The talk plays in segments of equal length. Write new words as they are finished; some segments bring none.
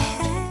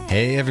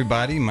Hey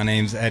everybody, my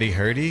name's Eddie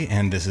Herty,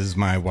 and this is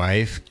my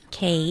wife,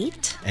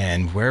 Kate.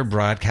 And we're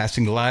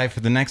broadcasting live for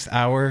the next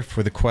hour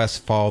for the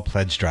Quest Fall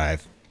Pledge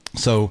Drive.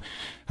 So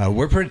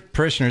we're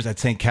parishioners at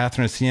St.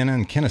 Catherine of Siena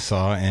in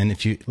Kennesaw, and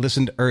if you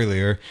listened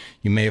earlier,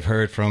 you may have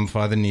heard from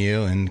Father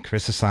Neil and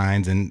Chris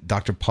Assigns and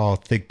Dr. Paul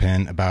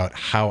Thigpen about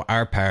how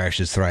our parish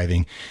is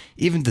thriving.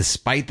 Even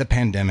despite the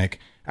pandemic,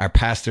 our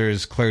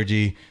pastors,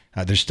 clergy,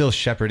 they're still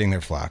shepherding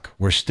their flock.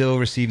 We're still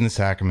receiving the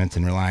sacraments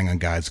and relying on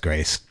God's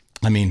grace.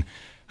 I mean,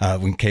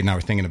 when Kate and I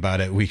were thinking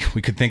about it, we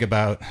could think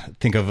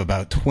of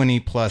about 20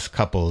 plus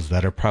couples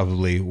that are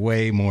probably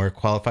way more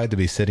qualified to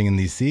be sitting in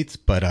these seats.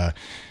 But,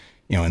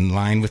 in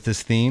line with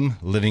this theme,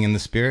 living in the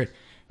Spirit,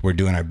 we're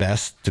doing our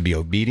best to be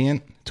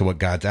obedient to what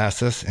God's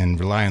asked us and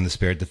rely on the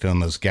Spirit to fill in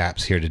those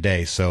gaps here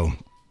today. So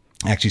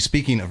actually,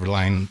 speaking of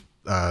relying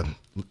on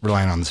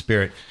the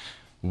Spirit,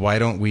 why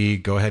don't we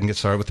go ahead and get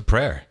started with the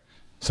prayer?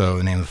 So in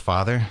the name of the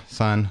Father,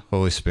 Son,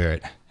 Holy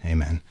Spirit,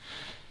 amen.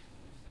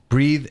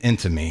 Breathe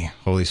into me,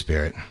 Holy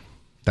Spirit,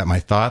 that my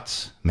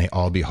thoughts may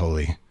all be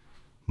holy.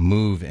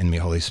 Move in me,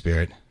 Holy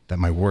Spirit, that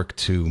my work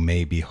too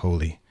may be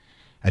holy.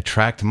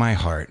 Attract my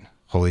heart,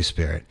 Holy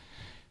Spirit,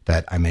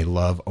 that I may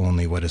love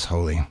only what is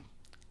holy.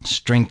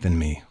 Strengthen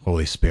me,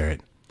 Holy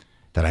Spirit,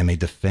 that I may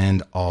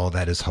defend all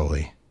that is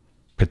holy.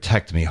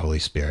 Protect me, Holy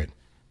Spirit,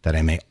 that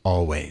I may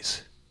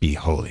always be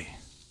holy.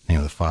 In the name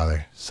of the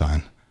Father,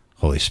 Son,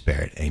 Holy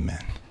Spirit,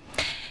 amen.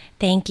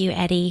 Thank you,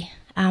 Eddie.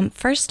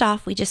 First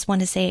off, we just want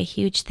to say a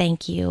huge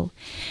thank you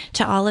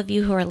to all of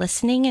you who are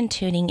listening and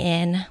tuning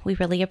in. We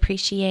really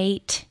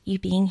appreciate you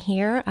being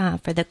here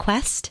for the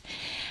Quest,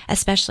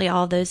 especially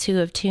all those who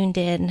have tuned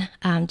in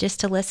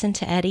just to listen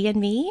to Eddie and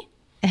me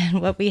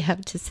and what we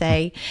have to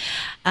say.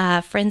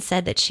 A friend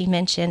said that she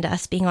mentioned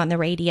us being on the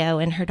radio,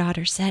 and her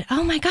daughter said,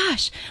 "Oh my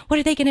gosh, what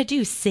are they going to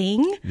do,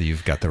 sing?"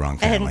 You've got the wrong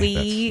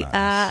family.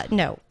 And we,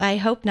 no, I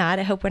hope not.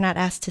 I hope we're not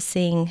asked to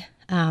sing.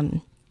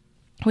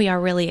 We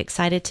are really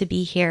excited to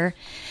be here.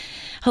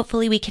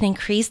 Hopefully we can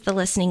increase the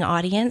listening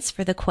audience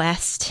for the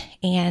Quest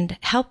and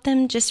help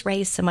them just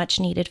raise some much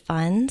needed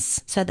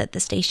funds so that the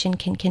station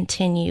can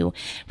continue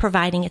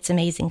providing its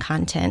amazing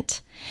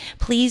content.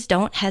 Please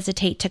don't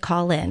hesitate to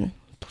call in.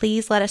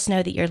 Please let us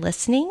know that you're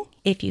listening.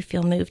 If you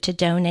feel moved to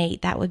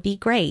donate, that would be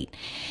great.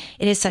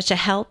 It is such a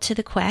help to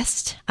the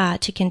Quest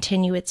to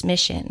continue its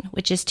mission,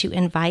 which is to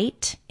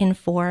invite,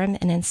 inform,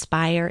 and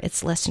inspire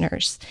its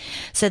listeners.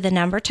 So the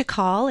number to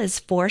call is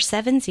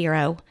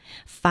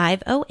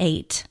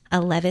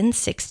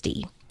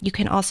 470-508-1160. You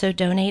can also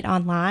donate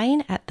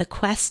online at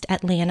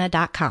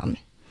thequestatlanta.com.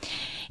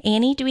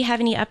 Annie, do we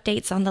have any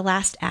updates on the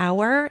last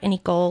hour? Any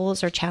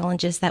goals or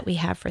challenges that we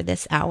have for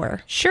this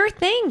hour? Sure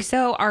thing.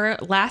 So our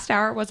last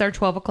hour was our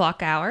 12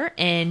 o'clock hour,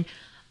 and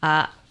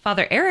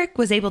Father Eric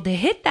was able to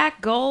hit that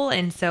goal.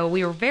 And so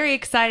we were very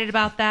excited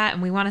about that.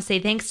 And we want to say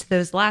thanks to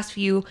those last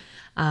few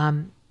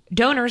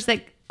donors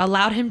that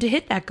allowed him to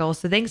hit that goal.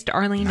 So thanks to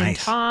Arlene and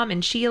Tom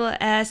and Sheila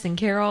S. and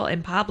Carol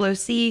and Pablo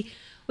C.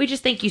 We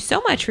just thank you so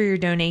much for your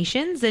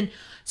donations. And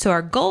so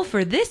our goal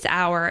for this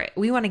hour,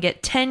 we want to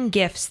get 10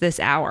 gifts this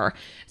hour.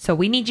 So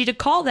we need you to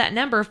call that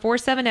number,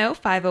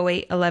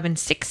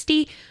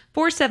 470-508-1160,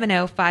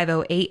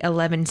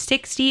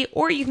 470-508-1160,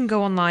 or you can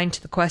go online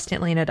to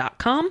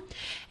thequestatlanta.com.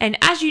 And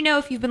as you know,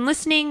 if you've been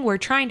listening, we're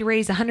trying to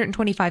raise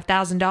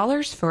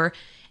 $125,000 for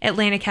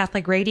Atlanta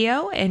Catholic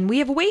Radio, and we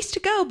have a ways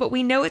to go, but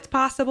we know it's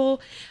possible.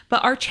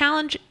 But our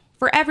challenge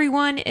for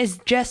everyone is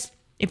just,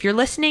 if you're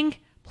listening,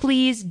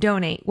 please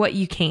donate what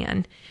you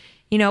can.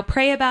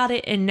 Pray about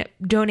it and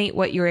donate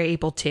what you're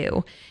able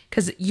to,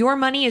 because your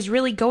money is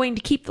really going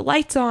to keep the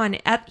lights on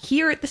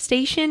here at the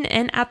station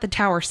and at the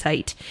tower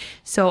site.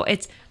 So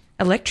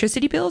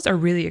electricity bills are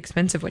really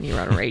expensive when you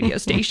run a radio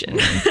station.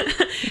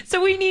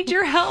 So we need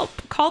your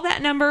help. Call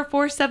that number,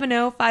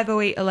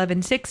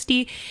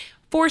 470-508-1160,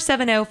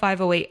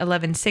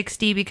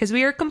 470-508-1160, because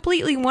we are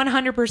completely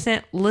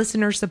 100%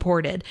 listener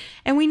supported,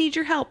 and we need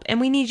your help, and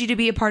we need you to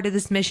be a part of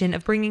this mission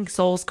of bringing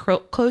souls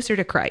closer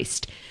to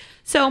Christ.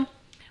 So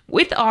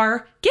with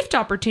our gift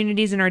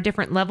opportunities and our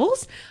different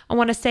levels, I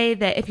want to say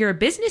that if you're a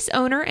business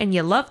owner and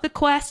you love the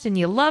Quest and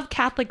you love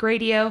Catholic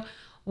radio,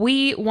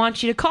 we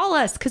want you to call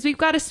us because we've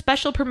got a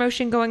special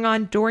promotion going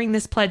on during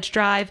this pledge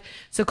drive.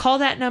 So call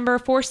that number,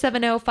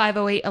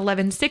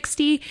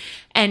 470-508-1160,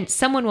 and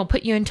someone will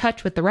put you in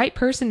touch with the right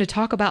person to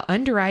talk about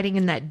underwriting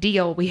in that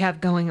deal we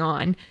have going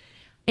on.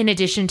 In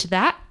addition to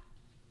that,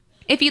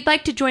 if you'd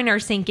like to join our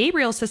St.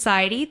 Gabriel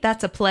Society,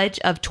 that's a pledge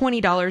of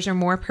 $20 or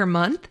more per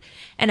month,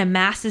 and a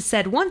Mass is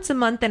said once a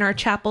month in our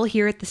chapel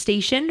here at the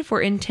station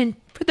for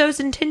those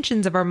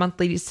intentions of our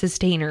monthly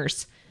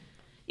sustainers.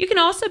 You can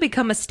also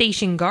become a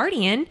station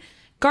guardian.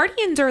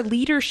 Guardians are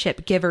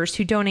leadership givers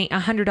who donate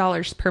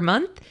 $100 per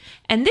month,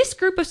 and this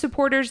group of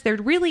supporters, they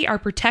really are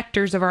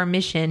protectors of our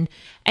mission,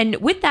 and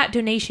with that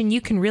donation,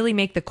 you can really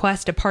make the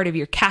Quest a part of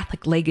your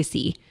Catholic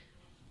legacy.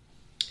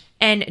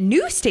 And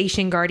new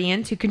station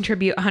guardians who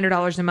contribute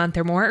 $100 a month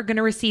or more are going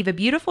to receive a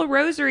beautiful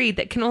rosary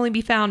that can only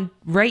be found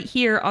right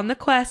here on the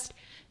Quest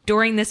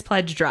during this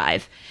pledge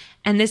drive.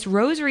 And this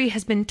rosary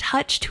has been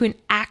touched to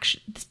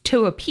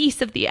a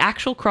piece of the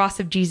actual cross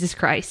of Jesus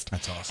Christ.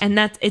 That's awesome.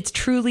 And it's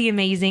truly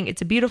amazing.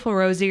 It's a beautiful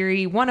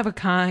rosary, one of a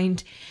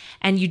kind.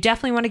 And you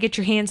definitely want to get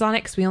your hands on it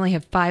because we only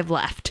have 5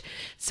 left.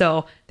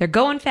 So they're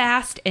going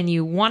fast, and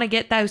you want to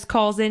get those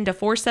calls in to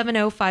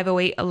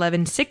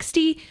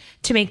 470-508-1160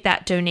 to make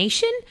that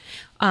donation.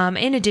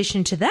 In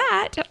addition to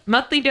that,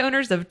 monthly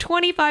donors of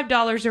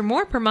 $25 or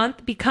more per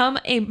month become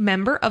a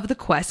member of the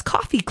Quest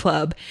Coffee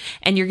Club.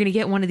 And you're going to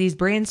get one of these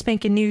brand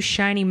spanking new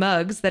shiny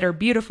mugs that are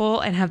beautiful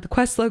and have the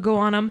Quest logo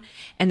on them.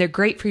 And they're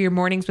great for your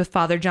mornings with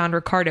Father John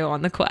Ricardo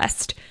on the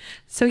Quest.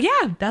 So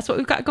yeah, that's what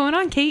we've got going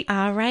on, Kate.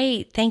 All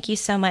right. Thank you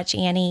so much,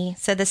 Annie.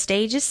 So the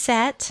stage is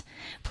set.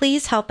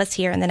 Please help us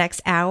here in the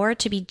next hour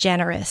to be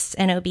generous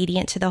and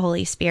obedient to the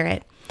Holy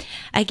Spirit.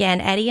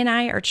 Again, Eddie and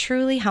I are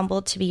truly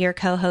humbled to be your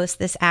co-host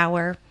this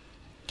hour.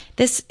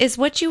 This is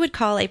what you would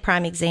call a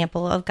prime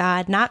example of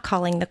God not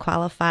calling the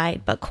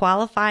qualified, but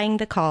qualifying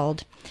the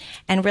called,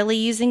 and really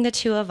using the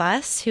two of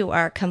us who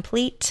are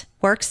complete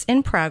works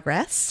in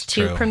progress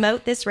to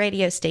promote this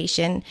radio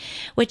station,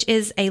 which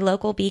is a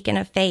local beacon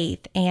of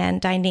faith and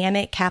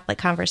dynamic Catholic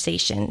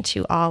conversation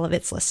to all of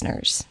its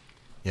listeners.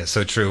 Yeah,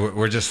 so true.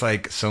 We're just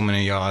like so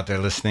many of y'all out there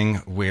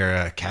listening.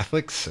 We're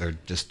Catholics, or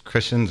just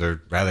Christians,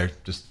 or rather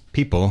just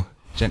people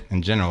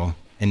in general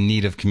in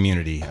need of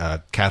community.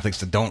 Catholics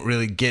that don't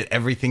really get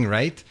everything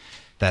right,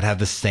 that have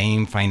the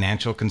same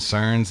financial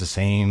concerns, the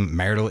same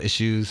marital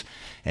issues,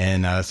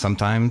 and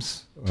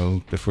sometimes,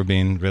 well, if we're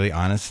being really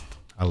honest,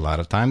 a lot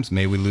of times,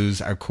 may we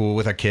lose our cool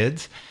with our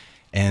kids.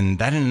 And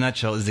that in a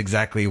nutshell is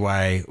exactly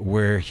why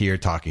we're here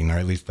talking, or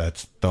at least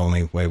that's the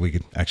only way we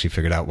could actually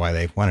figure out why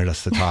they wanted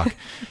us to talk.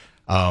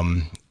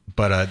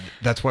 But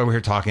that's why we're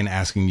here talking,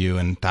 asking you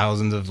and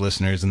thousands of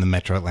listeners in the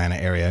metro Atlanta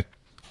area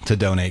to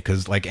donate.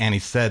 Because like Annie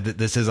said, that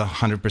this is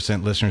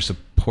 100% listener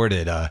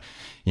supported. I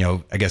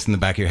guess in the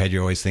back of your head, you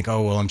always think,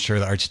 oh, well, I'm sure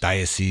the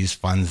Archdiocese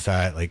funds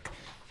that. Like,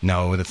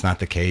 no, that's not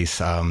the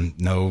case.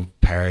 No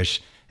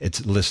parish,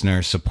 it's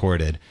listener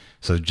supported.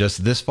 So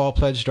just this fall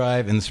pledge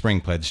drive and the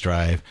spring pledge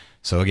drive.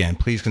 So again,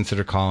 please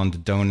consider calling to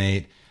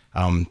donate.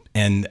 And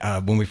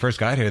when we first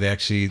got here, they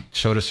actually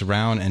showed us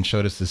around and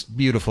showed us this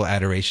beautiful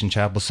adoration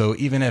chapel. So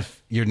even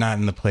if you're not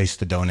in the place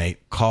to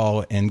donate,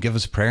 call and give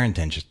us prayer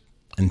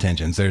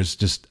intentions. There's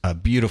just a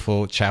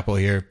beautiful chapel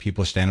here.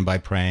 People standing by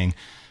praying.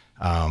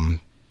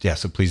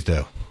 So please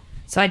do.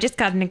 So I just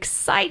got an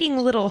exciting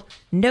little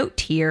note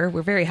here.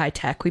 We're very high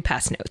tech. We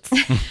pass notes.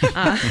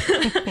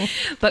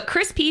 But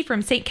Chris P.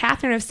 from St.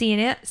 Catherine of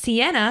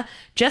Siena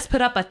just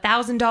put up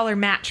 $1,000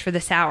 match for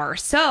this hour.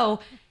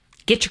 So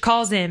get your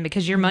calls in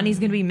because your money's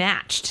going to be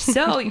matched.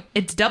 So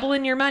it's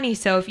doubling your money.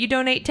 So if you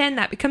donate 10,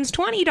 that becomes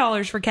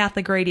 $20 for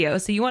Catholic Radio.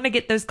 So you want to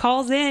get those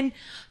calls in.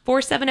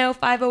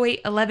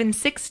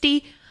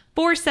 470-508-1160,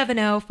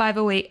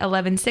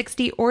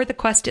 470-508-1160, or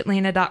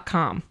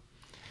thequestatlanta.com.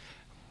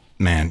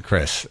 Man,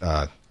 Chris,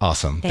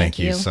 awesome. Thank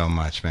you so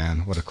much,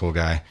 man. What a cool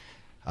guy.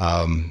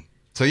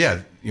 So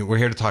yeah, we're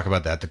here to talk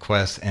about that, the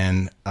Quest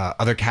and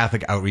other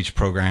Catholic outreach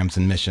programs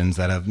and missions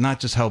that have not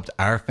just helped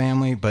our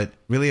family, but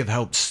really have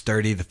helped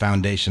sturdy the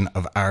foundation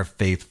of our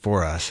faith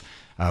for us.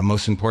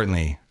 Most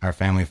importantly, our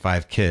family of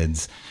 5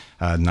 kids,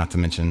 not to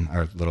mention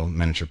our little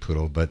miniature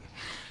poodle, but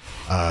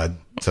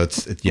so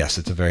it's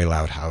a very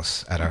loud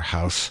house at our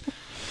house.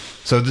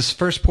 So this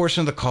first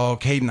portion of the call,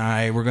 Kate and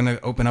I, we're going to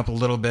open up a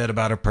little bit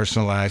about our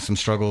personal lives, some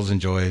struggles and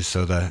joys,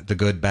 so the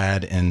good,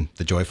 bad, and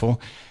the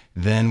joyful.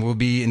 Then we'll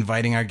be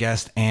inviting our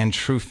guest, Anne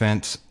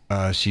Trufant.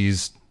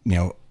 She's,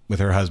 with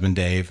her husband,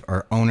 Dave,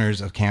 are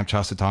owners of Camp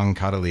Chasatong in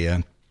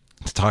Catalia,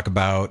 to talk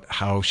about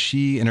how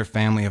she and her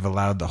family have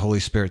allowed the Holy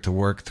Spirit to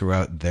work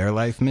throughout their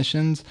life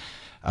missions.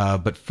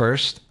 But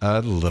first,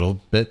 a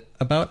little bit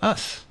about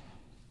us.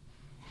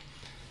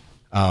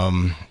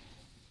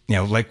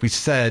 Like we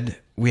said,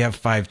 we have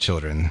 5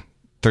 children,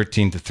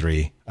 13 to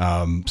 3.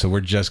 So we're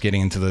just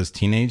getting into those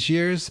teenage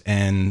years,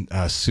 and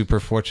super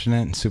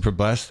fortunate and super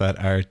blessed that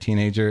our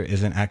teenager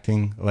isn't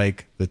acting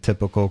like the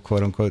typical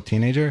quote unquote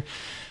teenager.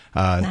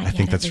 I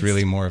think that's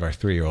really more of our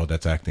 3-year-old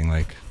that's acting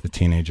like the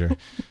teenager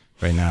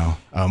right now.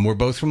 We're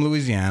both from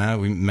Louisiana.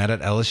 We met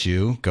at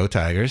LSU. Go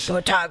Tigers.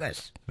 Go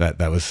Tigers. That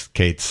was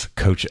Kate's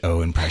Coach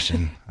O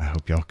impression. I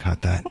hope y'all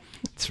caught that.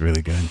 It's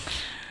really good.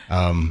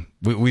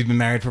 We've been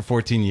married for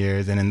 14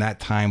 years, and in that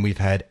time, we've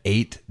had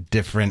 8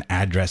 different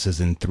addresses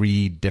in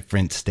 3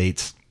 different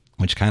states,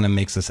 which kind of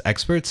makes us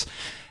experts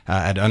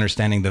at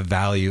understanding the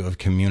value of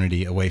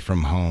community away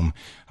from home.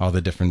 All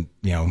the different,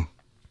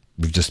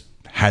 we've just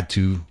had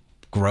to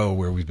grow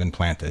where we've been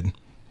planted.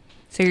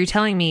 So you're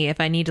telling me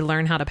if I need to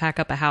learn how to pack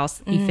up a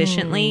house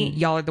efficiently,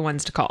 y'all are the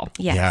ones to call.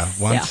 Yes.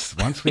 Yeah.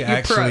 Once we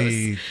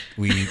actually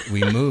we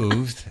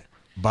moved.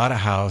 bought a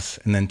house,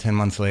 and then 10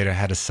 months later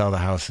had to sell the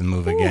house and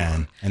move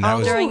again. And that All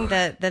was during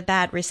the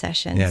bad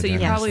recession. Yeah, So you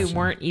during probably recession.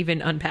 weren't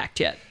even unpacked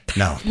yet.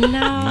 No,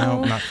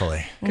 not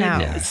fully. No,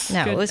 Goodness.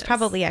 no, it was Goodness.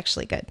 probably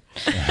actually good.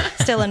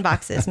 Still in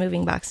boxes,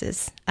 moving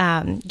boxes.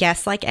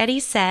 Yes, like Eddie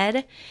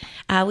said,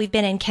 we've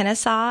been in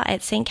Kennesaw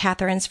at St.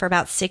 Catherine's for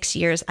about 6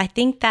 years. I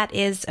think that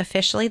is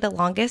officially the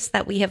longest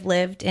that we have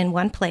lived in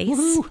one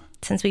place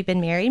since we've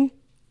been married.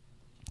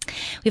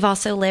 We've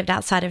also lived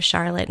outside of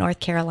Charlotte, North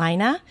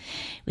Carolina.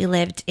 We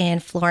lived in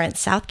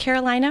Florence, South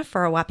Carolina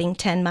for a whopping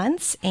 10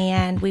 months,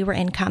 and we were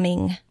in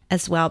Cumming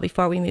as well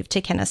before we moved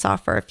to Kennesaw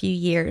for a few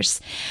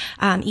years.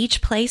 Each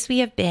place we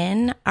have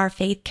been, our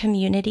faith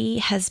community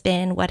has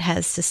been what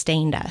has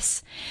sustained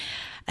us.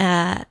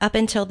 Up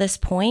until this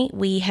point,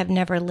 we have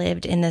never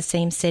lived in the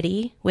same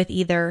city with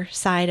either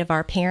side of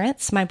our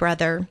parents. My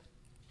brother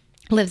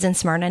lives in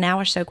Smyrna now.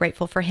 We're so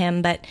grateful for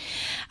him. But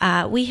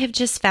we have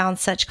just found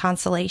such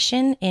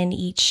consolation in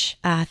each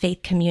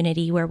faith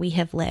community where we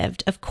have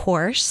lived. Of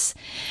course,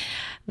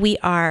 we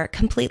are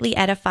completely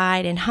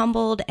edified and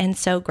humbled and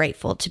so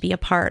grateful to be a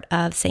part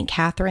of St.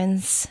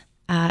 Catherine's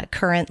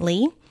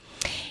currently.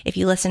 If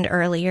you listened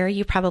earlier,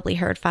 you probably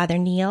heard Father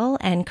Neil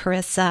and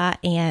Carissa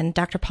and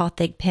Dr. Paul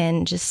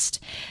Thigpen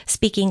just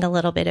speaking a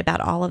little bit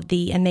about all of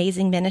the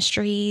amazing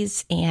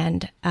ministries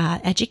and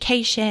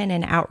education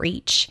and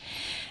outreach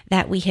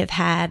that we have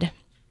had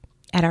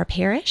at our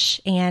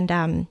parish.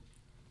 And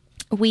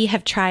we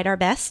have tried our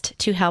best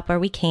to help where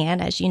we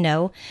can. As you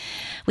know,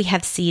 we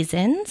have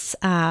seasons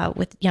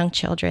with young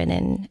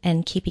children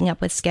and keeping up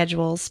with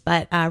schedules.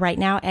 But right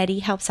now, Eddie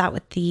helps out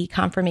with the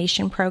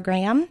confirmation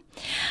program.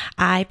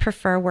 I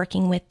prefer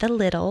working with the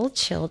little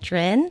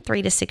children,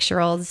 3 to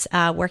 6-year-olds,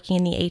 working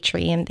in the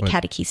atrium, the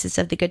catechesis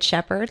of the Good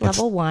Shepherd,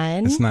 level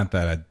 1. It's not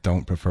that I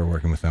don't prefer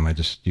working with them. I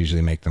just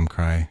usually make them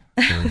cry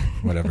for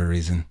whatever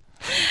reason.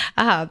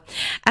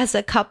 As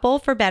a couple,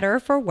 for better or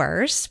for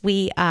worse,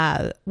 we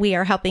are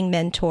helping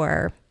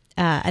mentor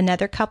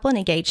another couple, an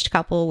engaged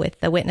couple, with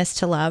the Witness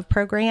to Love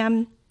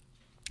program.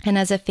 And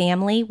as a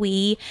family,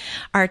 we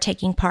are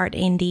taking part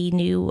in the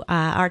new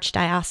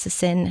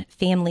Archdiocesan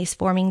Families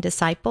Forming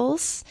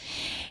Disciples.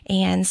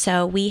 And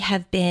so we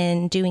have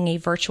been doing a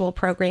virtual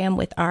program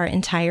with our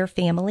entire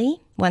family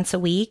once a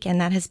week,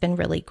 and that has been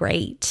really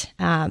great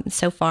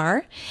so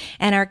far.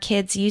 And our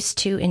kids used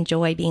to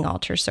enjoy being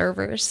altar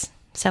servers.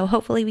 So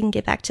hopefully we can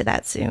get back to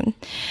that soon.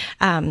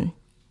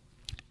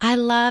 I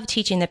love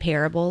teaching the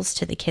parables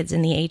to the kids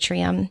in the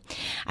atrium.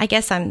 I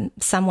guess I'm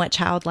somewhat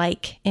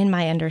childlike in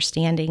my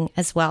understanding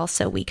as well,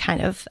 so we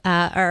kind of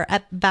are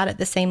about at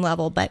the same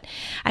level, but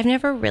I've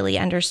never really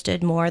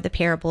understood more the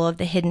parable of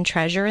the hidden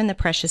treasure and the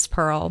precious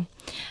pearl.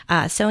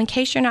 So in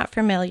case you're not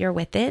familiar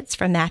with it, it's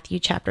from Matthew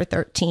chapter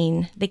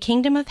 13. The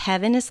kingdom of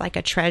heaven is like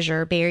a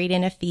treasure buried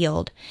in a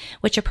field,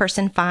 which a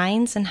person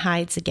finds and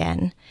hides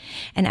again,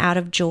 and out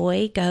of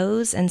joy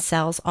goes and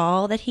sells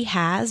all that he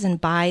has and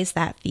buys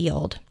that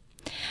field.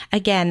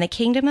 Again, the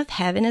kingdom of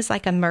heaven is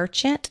like a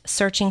merchant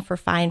searching for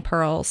fine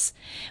pearls.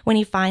 When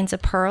he finds a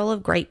pearl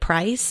of great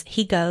price,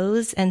 he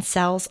goes and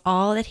sells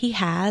all that he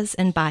has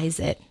and buys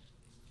it.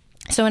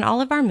 So in all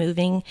of our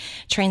moving,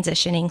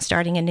 transitioning,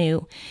 starting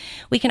anew,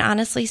 we can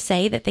honestly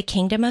say that the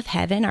kingdom of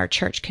heaven, our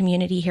church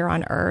community here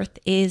on earth,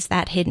 is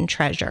that hidden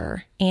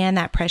treasure and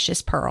that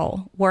precious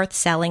pearl, worth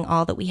selling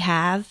all that we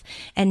have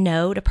and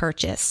know to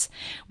purchase,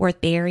 worth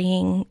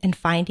burying and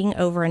finding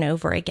over and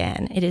over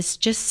again. It is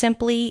just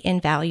simply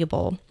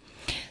invaluable.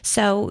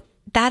 So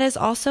that is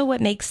also what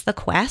makes the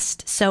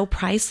quest so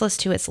priceless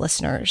to its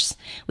listeners.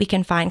 We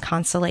can find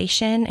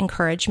consolation,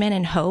 encouragement,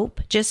 and hope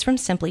just from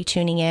simply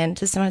tuning in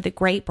to some of the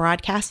great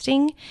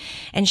broadcasting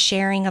and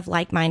sharing of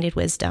like-minded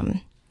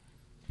wisdom.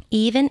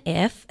 Even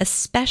if,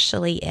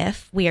 especially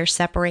if, we are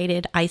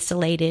separated,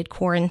 isolated,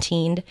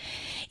 quarantined,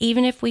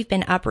 even if we've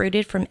been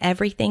uprooted from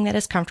everything that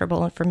is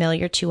comfortable and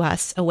familiar to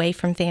us, away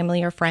from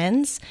family or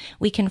friends,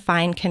 we can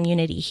find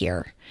community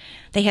here.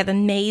 They have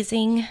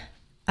amazing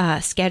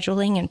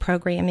scheduling and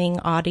programming,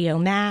 audio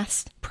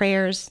mass,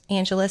 prayers,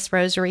 Angelus,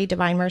 Rosary,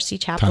 Divine Mercy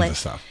Chaplet, Tons of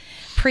stuff.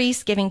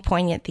 priests giving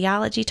poignant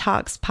theology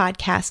talks,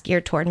 podcasts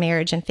geared toward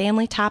marriage and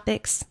family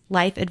topics,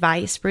 life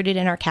advice rooted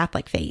in our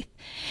Catholic faith.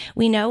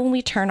 We know when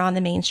we turn on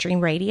the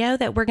mainstream radio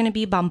that we're going to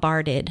be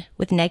bombarded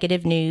with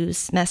negative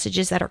news,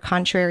 messages that are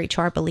contrary to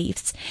our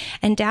beliefs,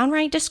 and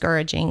downright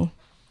discouraging.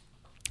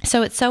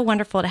 So it's so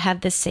wonderful to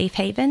have this safe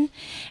haven,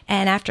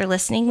 and after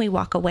listening, we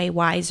walk away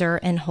wiser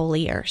and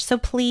holier. So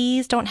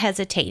please don't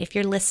hesitate. If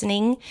you're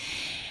listening,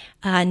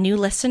 new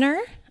listener,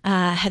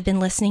 have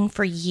been listening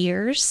for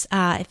years,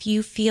 if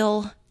you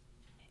feel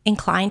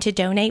inclined to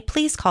donate,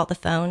 please call the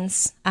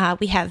phones.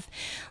 We have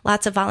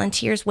lots of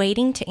volunteers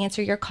waiting to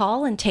answer your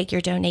call and take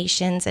your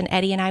donations, and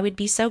Eddie and I would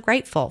be so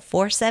grateful.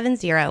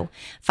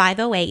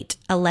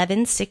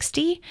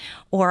 470-508-1160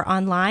 or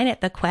online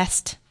at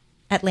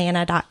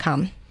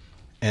thequestatlanta.com.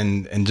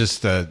 And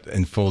just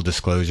in full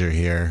disclosure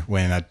here,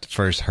 when I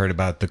first heard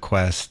about the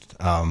Quest,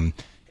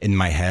 in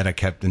my head I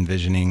kept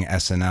envisioning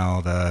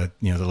SNL, the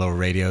little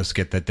radio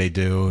skit that they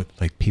do,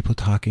 like people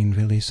talking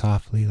really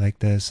softly like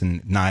this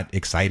and not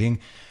exciting.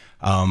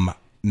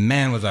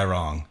 man, was I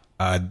wrong.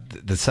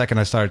 The second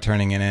I started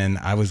turning it in,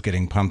 I was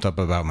getting pumped up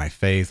about my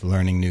faith,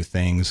 learning new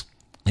things.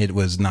 It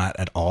was not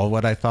at all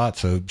what I thought,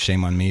 so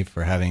shame on me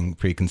for having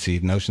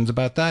preconceived notions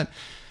about that.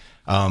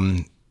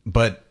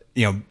 But,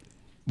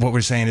 what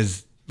we're saying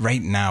is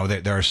right now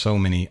there are so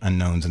many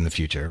unknowns in the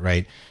future,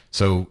 right?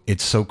 So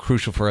it's so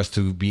crucial for us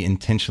to be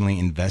intentionally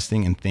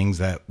investing in things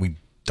that we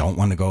don't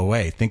want to go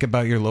away. Think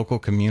about your local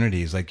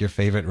communities, like your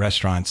favorite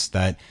restaurants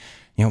that,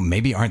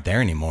 maybe aren't there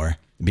anymore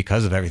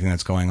because of everything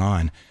that's going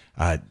on.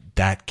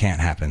 That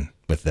can't happen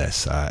with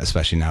this,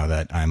 especially now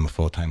that I'm a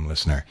full-time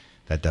listener.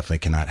 That definitely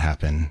cannot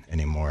happen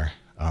anymore.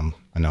 I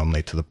know I'm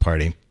late to the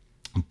party,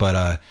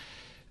 but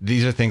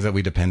these are things that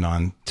we depend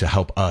on to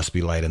help us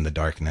be light in the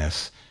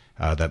darkness,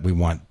 that we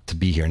want to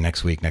be here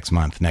next week, next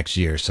month, next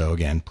year. So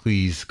again,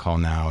 please call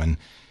now. And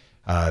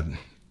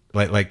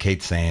like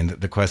Kate's saying,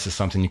 the Quest is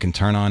something you can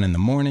turn on in the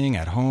morning,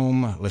 at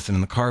home, listen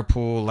in the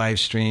carpool, live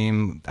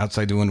stream,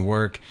 outside doing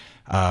work.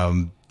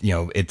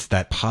 It's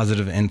that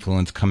positive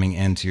influence coming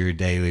into your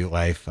daily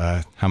life.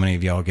 How many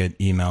of y'all get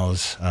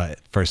emails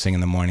first thing in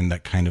the morning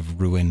that kind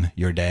of ruin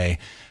your day?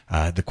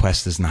 The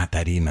Quest is not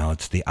that email.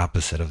 It's the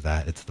opposite of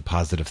that. It's the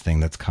positive thing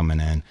that's coming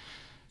in.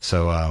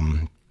 So,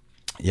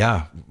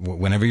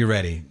 whenever you're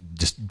ready,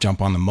 just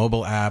jump on the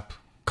mobile app,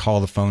 call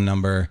the phone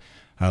number,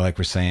 like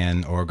we're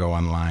saying, or go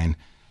online.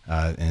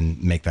 And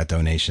make that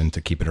donation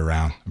to keep it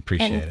around.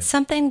 Appreciate it.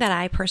 Something that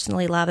I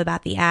personally love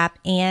about the app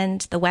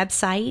and the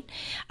website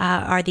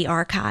are the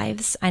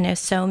archives. I know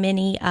so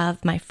many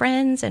of my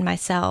friends and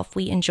myself,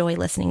 we enjoy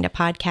listening to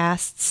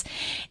podcasts.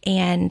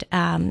 And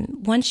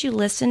once you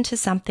listen to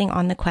something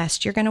on the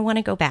Quest, you're going to want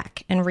to go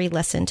back and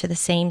re-listen to the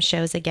same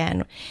shows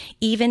again,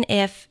 even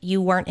if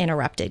you weren't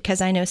interrupted. Because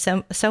I know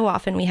so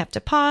often we have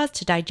to pause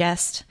to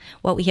digest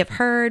what we have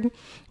heard.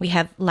 We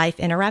have life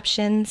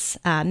interruptions,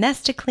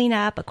 mess to clean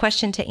up, a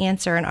question to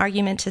answer, an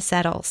argument to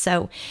settle.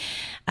 So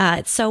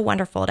it's so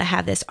wonderful to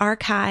have this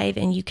archive,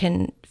 and you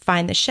can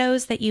find the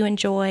shows that you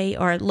enjoy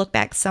or look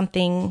back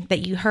something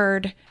that you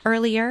heard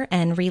earlier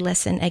and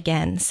re-listen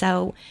again.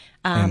 So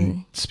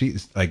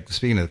speaking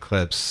of the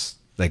clips,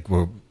 I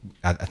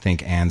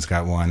think Anne's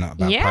got one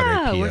about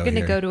Padre Pio. We're going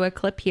to go to a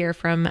clip here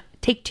from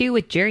Take Two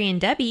with Jerry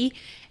and Debbie.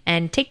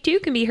 And Take Two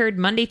can be heard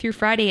Monday through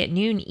Friday at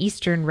noon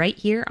Eastern right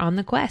here on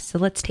the Quest. So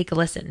let's take a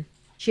listen.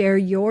 Share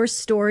your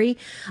story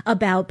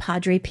about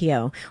Padre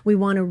Pio. We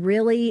want to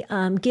really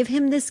give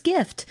him this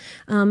gift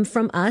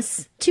from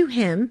us to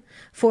him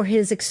for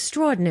his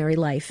extraordinary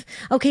life.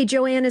 Okay,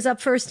 Joanne is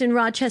up first in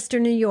Rochester,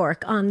 New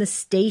York on the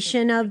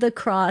Station of the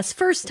Cross.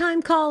 First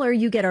time caller,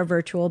 you get our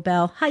virtual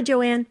bell. Hi,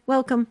 Joanne.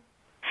 Welcome.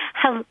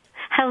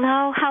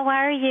 Hello. How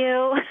are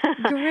you?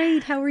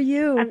 Great. How are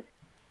you?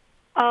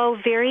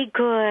 Very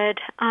good.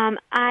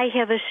 I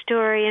have a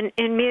story, and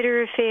in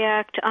matter of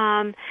fact,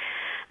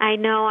 I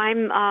know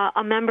I'm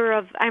I'm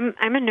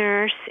a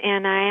nurse,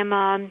 and I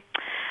am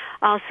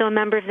also a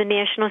member of the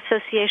National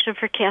Association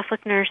for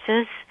Catholic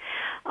Nurses.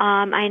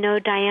 I know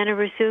Diana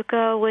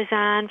Rizzuko was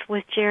on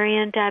with Jerry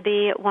and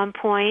Debbie at one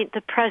point,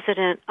 the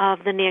president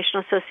of the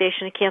National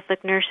Association of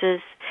Catholic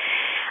Nurses.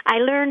 I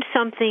learned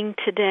something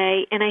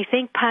today, and I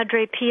think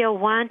Padre Pio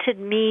wanted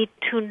me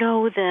to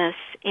know this,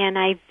 and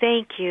I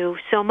thank you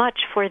so much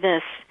for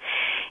this.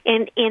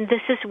 And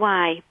this is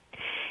why.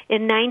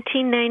 In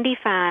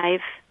 1995,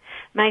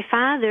 my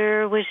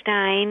father was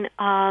dying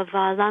of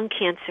lung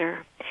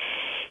cancer.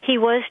 He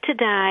was to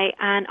die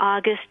on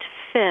August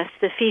 5th,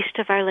 the Feast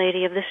of Our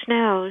Lady of the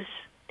Snows.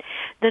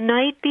 The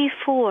night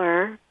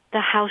before, the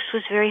house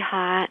was very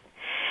hot,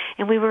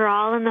 and we were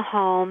all in the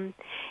home,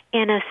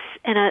 and a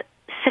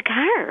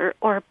cigar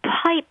or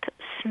pipe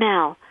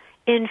smell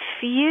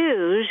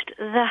infused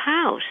the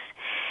house.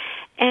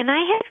 And I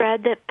had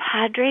read that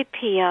Padre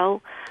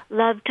Pio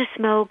loved to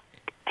smoke,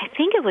 I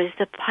think it was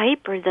the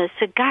pipe or the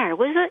cigar.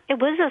 It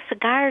was a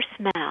cigar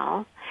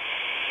smell,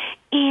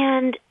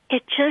 and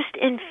it just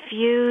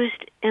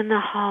infused in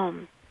the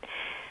home.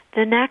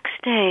 The next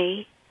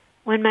day,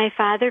 when my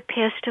father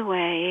passed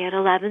away at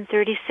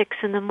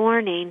 11:36 in the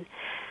morning,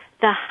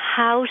 the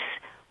house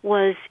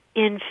was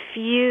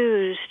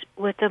infused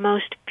with the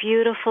most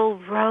beautiful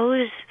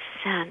rose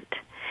scent.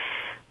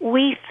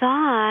 We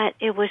thought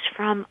it was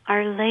from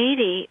Our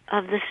Lady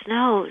of the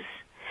Snows,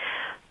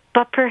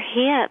 but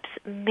perhaps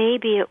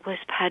maybe it was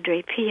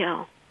Padre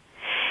Pio.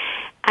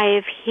 I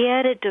have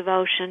had a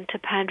devotion to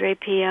Padre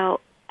Pio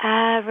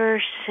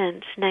ever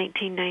since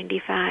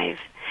 1995,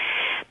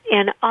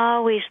 and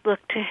always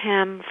looked to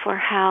him for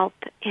help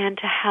and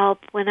to help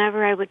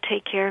whenever I would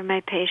take care of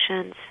my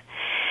patients.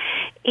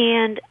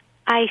 And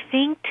I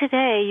think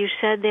today you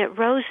said that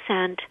rose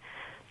scent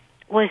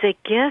was a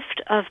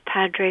gift of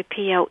Padre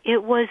Pio.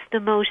 It was the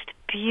most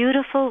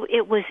beautiful.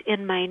 It was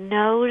in my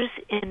nose,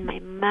 in my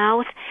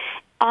mouth,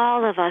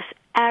 all of us,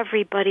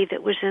 everybody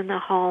that was in the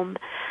home.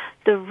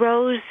 The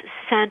rose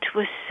scent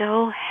was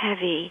so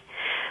heavy.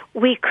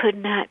 We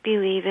could not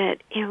believe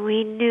it, and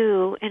we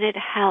knew, and it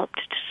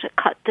helped to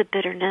cut the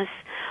bitterness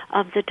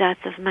of the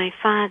death of my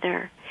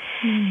father.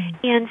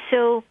 And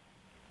so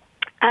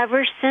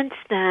ever since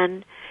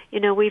then,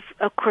 we've,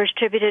 of course,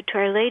 tributed to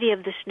Our Lady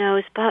of the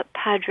Snows, but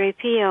Padre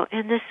Pio.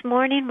 And this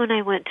morning when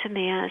I went to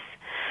Mass,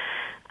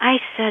 I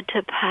said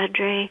to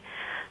Padre,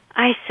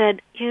 I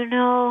said,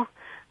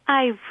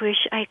 I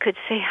wish I could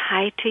say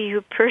hi to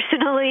you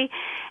personally.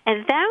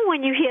 And then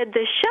when you had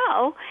the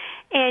show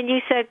and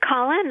you said,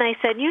 call in, I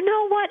said, you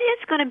know what?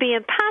 It's going to be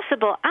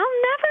impossible.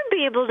 I'll never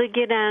be able to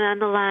get on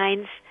the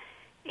lines.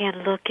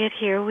 And look at,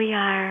 here we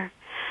are.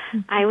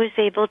 I was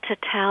able to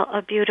tell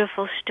a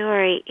beautiful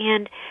story.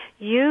 And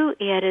you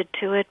added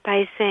to it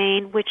by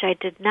saying, which I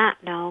did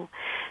not know,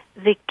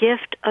 the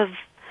gift of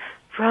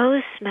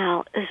rose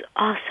smell is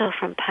also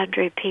from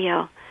Padre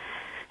Pio.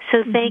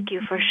 So thank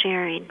you for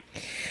sharing.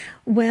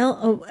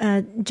 Well,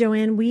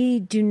 Joanne, we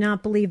do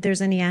not believe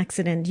there's any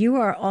accident. You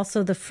are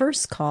also the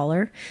first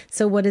caller.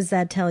 So what does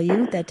that tell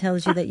you? That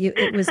tells you that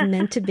it was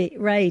meant to be.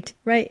 Right.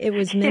 It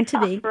was meant to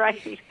be.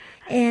 Right.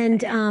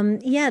 And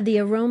the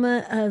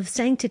aroma of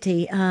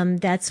sanctity.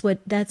 That's what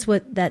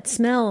that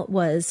smell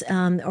was,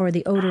 or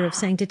the odor of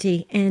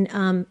sanctity. And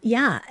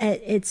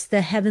it's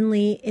the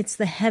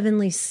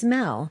heavenly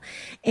smell.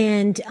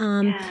 And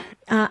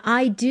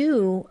I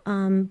do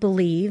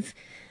believe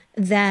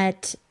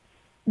that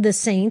the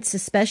saints,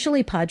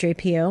 especially Padre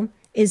Pio,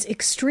 is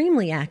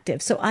extremely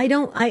active. So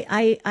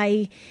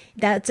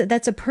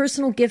that's a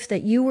personal gift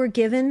that you were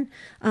given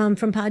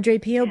from Padre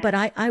Pio. But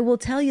I will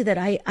tell you that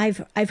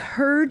I've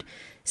heard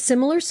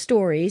similar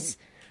stories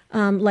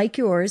like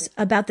yours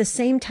about the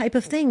same type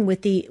of thing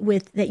with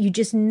that you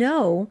just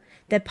know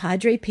that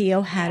Padre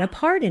Pio had a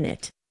part in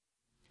it.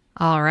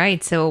 All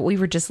right, so we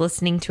were just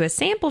listening to a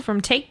sample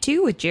from Take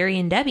Two with Jerry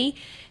and Debbie,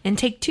 and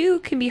Take Two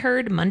can be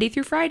heard Monday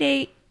through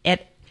Friday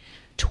at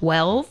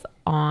 12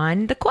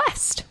 on The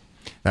Quest.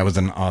 That was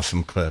an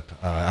awesome clip.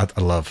 I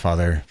love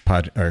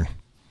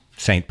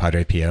Saint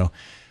Padre Pio.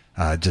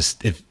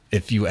 Just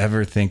if you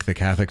ever think the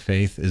Catholic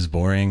faith is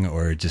boring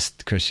or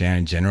just Christianity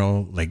in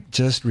general,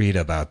 just read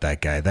about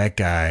that guy. That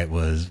guy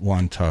was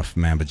one tough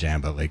mamba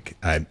jamba,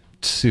 a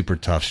super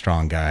tough,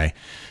 strong guy.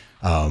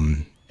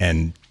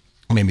 And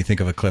made me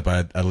think of a clip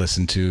I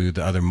listened to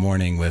the other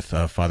morning with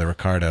Father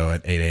Ricardo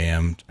at 8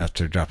 a.m.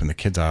 after dropping the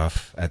kids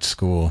off at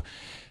school.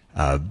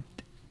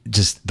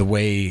 Just the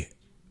way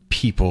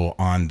people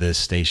on this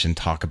station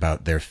talk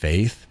about their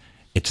faith,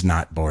 it's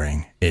not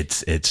boring.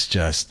 It's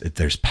just,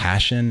 there's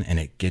passion, and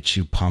it gets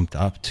you pumped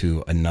up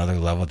to another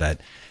level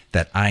that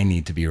I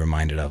need to be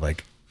reminded of.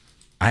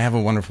 I have a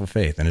wonderful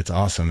faith, and it's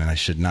awesome, and I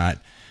should not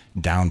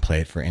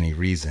downplay it for any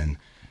reason.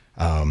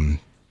 Not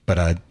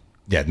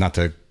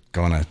to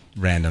go on a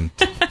random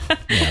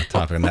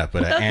topic on that,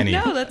 but Annie.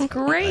 No, that's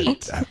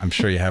great. I'm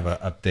sure you have an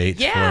update.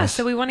 Yeah,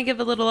 so we want to give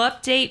a little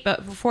update,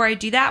 but before I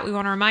do that, we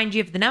want to remind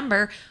you of the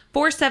number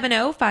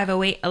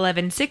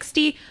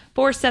 470-508-1160,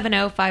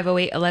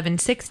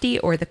 470-508-1160,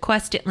 or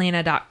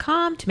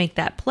thequestatlanta.com to make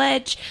that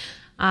pledge.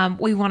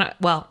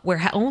 We're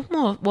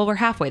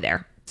halfway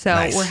there. So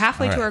nice. We're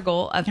halfway to our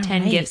goal of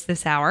 10 gifts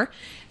this hour.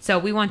 So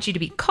we want you to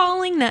be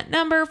calling that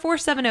number,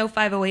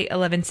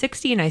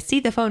 470-508-1160. And I see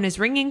the phone is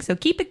ringing, so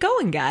keep it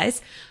going,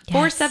 guys.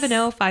 Yes.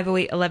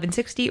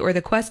 470-508-1160 or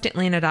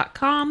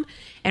thequestatlanta.com.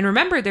 And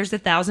remember, there's a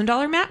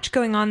 $1,000 match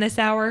going on this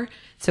hour,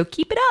 so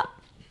keep it up.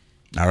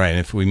 All right.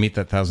 If we meet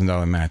that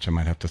 $1,000 match, I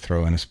might have to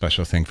throw in a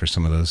special thing for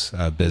some of those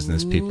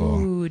business people.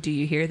 Ooh, do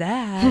you hear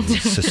that?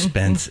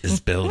 Suspense is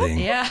building.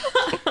 Yeah.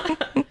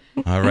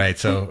 All right.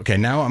 So, okay,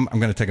 now I'm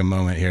going to take a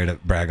moment here to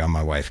brag on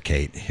my wife,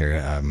 Kate, here.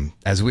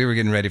 As we were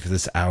getting ready for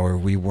this hour,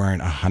 we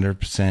weren't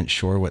 100%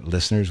 sure what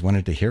listeners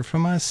wanted to hear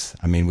from us.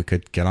 I mean, we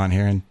could get on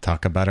here and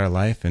talk about our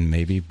life and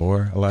maybe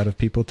bore a lot of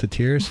people to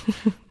tears.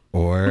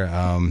 Or,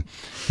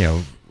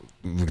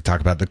 we could talk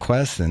about the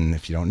quest, and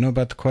if you don't know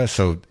about the quest,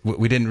 so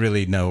we didn't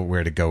really know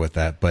where to go with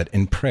that. But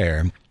in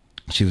prayer,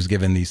 she was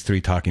given these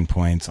 3 talking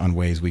points on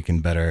ways we can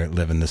better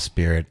live in the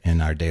Spirit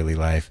in our daily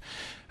life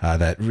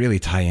that really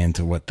tie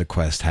into what the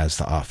quest has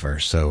to offer.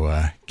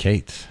 So,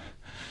 Kate.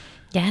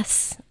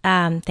 Yes.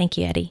 Thank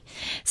you, Eddie.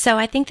 So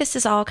I think this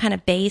is all kind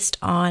of based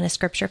on a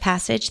scripture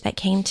passage that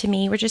came to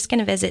me. We're just going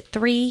to visit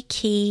 3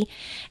 key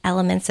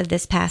elements of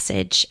this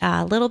passage,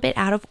 a little bit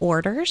out of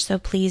order. So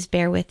please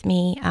bear with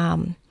me.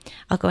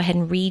 I'll go ahead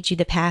and read you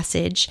the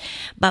passage,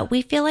 but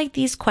we feel like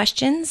these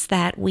questions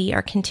that we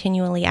are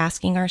continually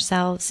asking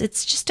ourselves,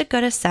 it's just a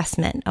good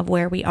assessment of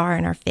where we are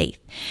in our faith,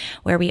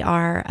 where we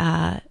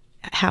are,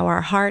 how our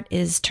heart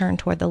is turned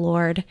toward the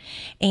Lord,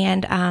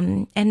 and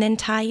then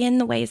tie in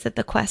the ways that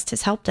the quest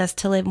has helped us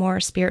to live more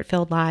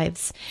Spirit-filled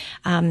lives.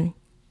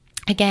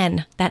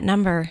 Again, that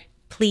number,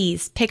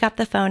 please pick up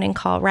the phone and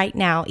call right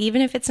now,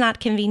 even if it's not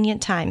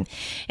convenient time.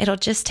 It'll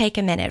just take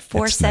a minute.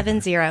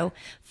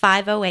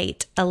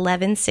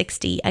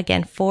 470-508-1160.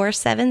 Again,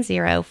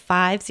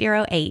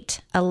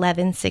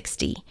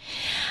 470-508-1160.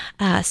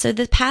 So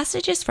the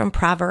passage is from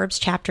Proverbs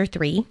chapter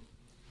 3.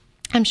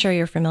 I'm sure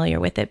you're familiar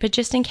with it, but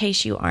just in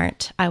case you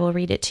aren't, I will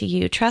read it to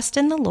you. Trust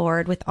in the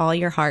Lord with all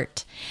your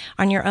heart.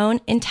 On your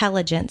own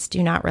intelligence,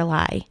 do not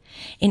rely.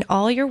 In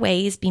all your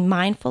ways, be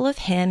mindful of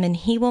him, and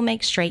he will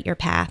make straight your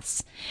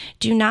paths.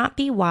 Do not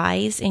be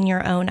wise in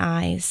your own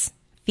eyes.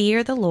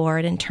 fear the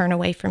Lord and turn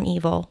away from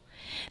evil.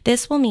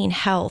 This will mean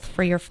health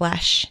for your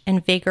flesh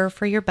and vigor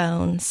for your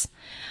bones.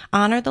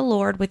 Honor the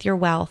Lord with your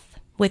wealth,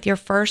 with your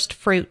first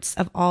fruits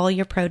of all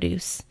your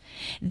produce.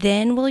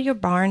 Then will your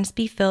barns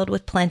be filled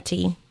with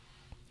plenty.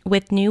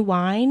 With new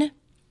wine,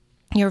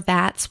 your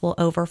vats will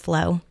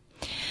overflow.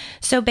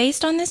 So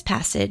based on this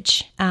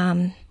passage,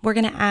 we're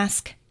going to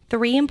ask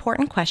 3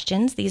 important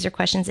questions. These are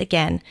questions,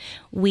 again,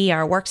 we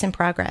are works in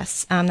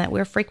progress that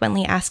we're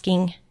frequently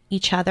asking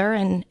each other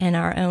and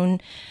our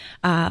own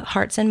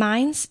hearts and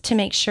minds to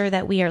make sure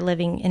that we are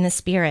living in the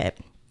Spirit.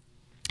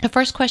 The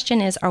first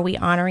question is, are we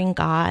honoring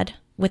God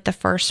with the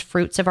first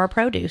fruits of our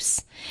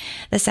produce?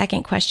 The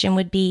second question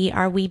would be,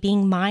 are we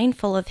being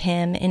mindful of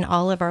Him in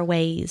all of our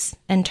ways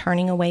and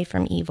turning away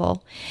from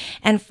evil?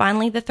 And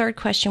finally, the third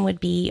question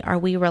would be, are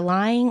we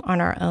relying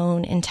on our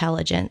own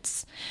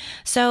intelligence?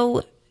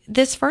 So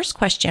this first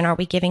question, are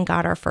we giving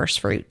God our first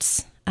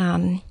fruits?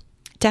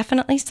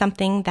 Definitely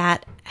something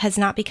that has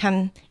not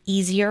become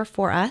easier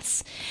for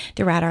us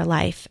throughout our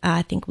life.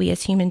 I think we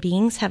as human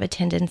beings have a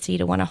tendency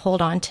to want to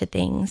hold on to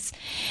things.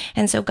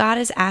 And so God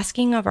is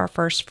asking of our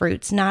first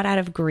fruits, not out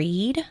of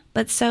greed,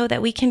 but so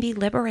that we can be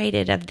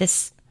liberated of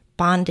this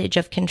bondage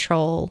of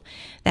control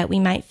that we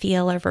might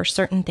feel over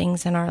certain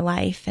things in our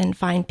life and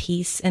find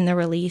peace in the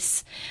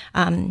release.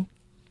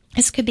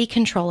 This could be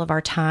control of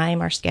our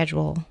time, our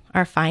schedule,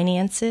 our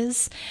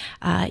finances,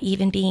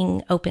 even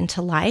being open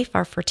to life,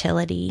 our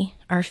fertility,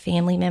 our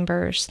family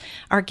members,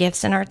 our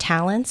gifts and our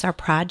talents, our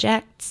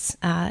projects,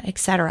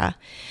 etc.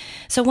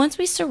 So once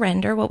we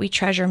surrender what we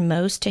treasure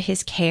most to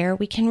His care,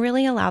 we can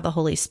really allow the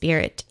Holy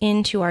Spirit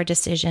into our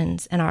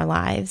decisions and our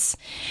lives.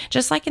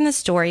 Just like in the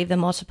story of the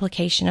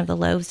multiplication of the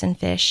loaves and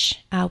fish,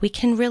 we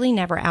can really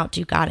never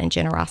outdo God in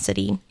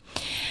generosity.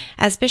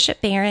 As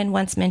Bishop Barron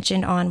once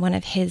mentioned on one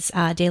of his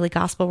daily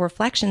gospel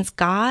reflections,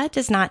 God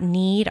does not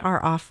need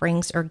our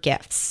offerings or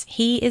gifts.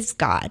 He is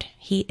God.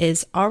 He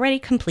is already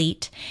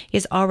complete. He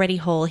is already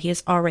whole. He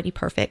is already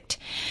perfect.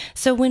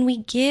 So when we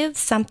give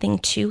something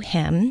to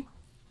Him,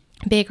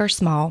 big or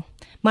small,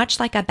 much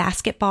like a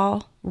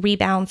basketball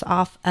rebounds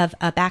off of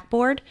a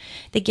backboard,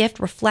 the gift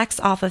reflects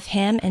off of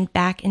Him and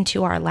back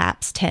into our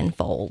laps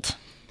tenfold.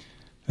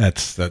 I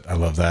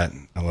love that.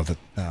 I love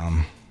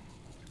the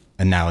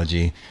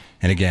analogy.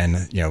 And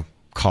again,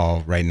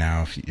 call right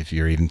now if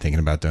you're even thinking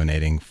about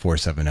donating,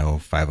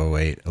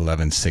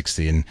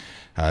 470-508-1160. And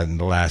in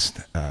the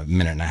last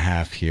minute and a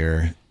half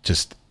here,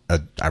 just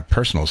our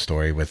personal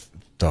story with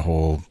the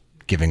whole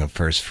giving of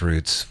first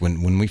fruits.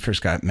 When we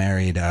first got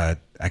married,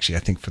 actually, I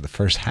think for the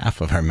first half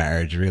of our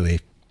marriage, really,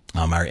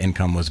 our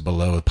income was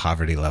below the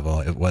poverty level.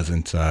 It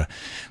wasn't,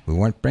 we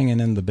weren't bringing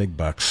in the big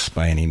bucks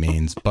by any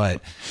means, but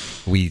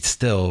we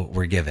still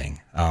were giving.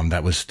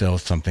 That was still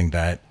something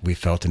that we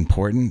felt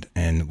important,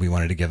 and we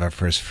wanted to give our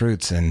first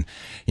fruits. And,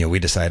 we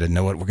decided,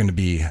 know what, we're going to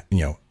be,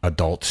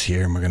 adults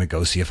here, and we're going to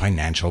go see a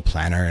financial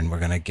planner, and we're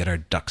going to get our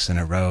ducks in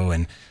a row.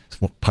 And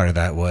part of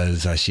that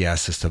was she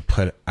asked us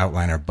to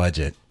outline our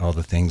budget, all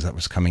the things that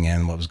was coming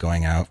in, what was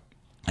going out.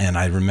 And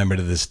I remember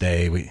to this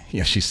day,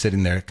 she's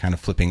sitting there kind of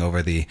flipping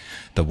over the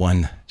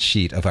one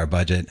sheet of our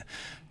budget,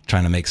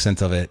 trying to make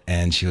sense of it.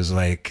 And she was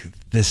like,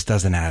 this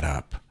doesn't add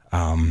up.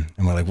 And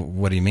we're like,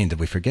 what do you mean? Did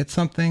we forget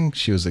something?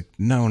 She was like,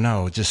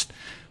 no, just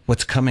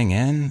what's coming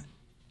in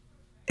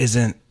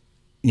isn't,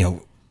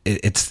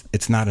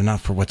 it's not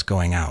enough for what's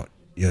going out.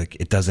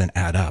 It doesn't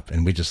add up.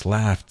 And we just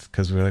laughed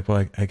because we were like,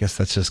 well, I guess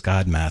that's just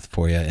God math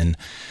for you. And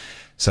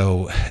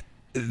so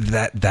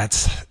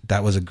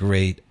that was a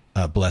great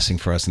blessing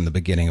for us in the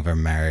beginning of our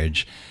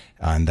marriage,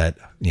 and that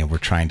we're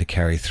trying to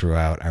carry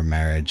throughout our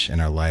marriage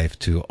and our life,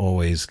 to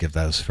always give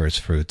those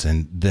first fruits.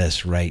 And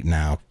this right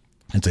now,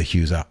 it's a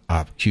huge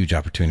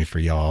opportunity for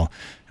y'all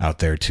out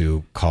there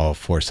to call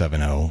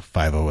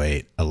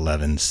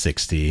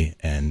 470-508-1160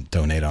 and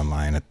donate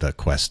online at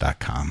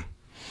thequest.com.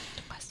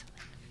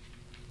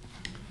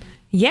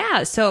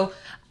 Yeah, so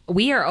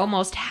we are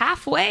almost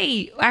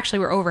halfway. Actually,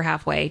 we're over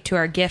halfway to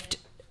our gift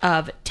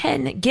of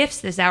 10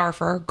 gifts this hour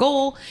for our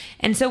goal.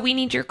 And so we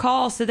need your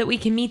call so that we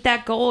can meet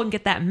that goal and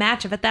get that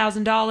match of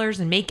 $1,000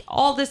 and make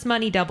all this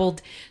money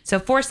doubled. So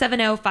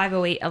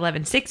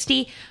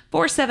 470-508-1160,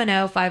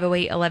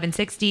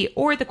 470-508-1160,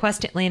 or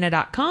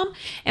thequestatlanta.com.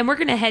 And we're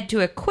going to head to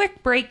a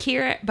quick break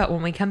here. But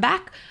when we come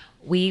back,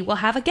 we will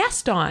have a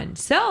guest on.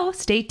 So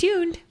stay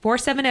tuned.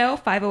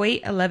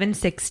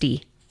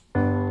 470-508-1160.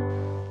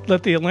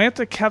 Let the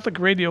Atlanta Catholic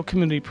radio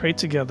community pray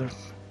together.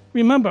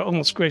 Remember, O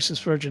most gracious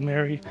Virgin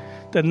Mary,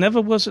 that never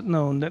was it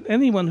known that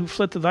anyone who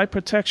fled to thy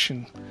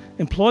protection,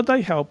 implored thy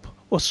help,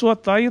 or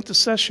sought thy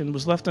intercession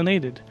was left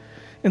unaided.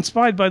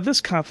 Inspired by this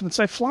confidence,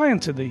 I fly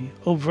unto thee,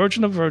 O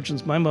Virgin of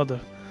Virgins, my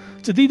mother.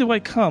 To thee do I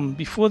come,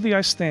 before thee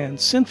I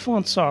stand, sinful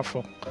and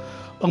sorrowful.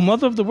 O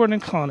Mother of the Word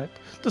incarnate,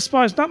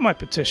 despise not my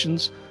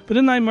petitions, but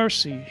in thy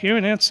mercy hear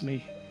and answer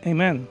me.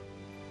 Amen.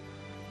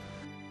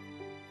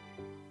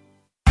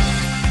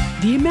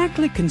 The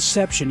Immaculate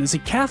Conception is a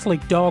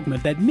Catholic dogma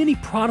that many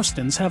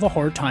Protestants have a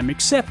hard time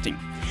accepting.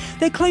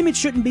 They claim it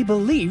shouldn't be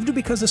believed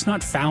because it's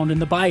not found in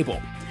the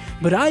Bible.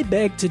 But I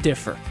beg to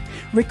differ.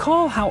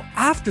 Recall how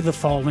after the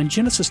fall in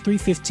Genesis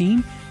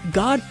 3:15,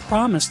 God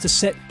promised to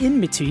set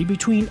enmity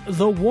between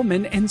the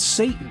woman and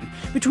Satan,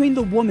 between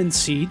the woman's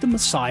seed, the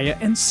Messiah,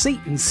 and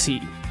Satan's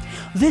seed.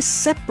 This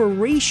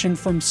separation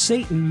from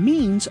Satan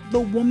means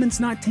the woman's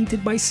not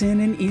tainted by sin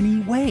in any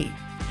way.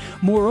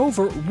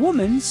 Moreover,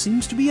 woman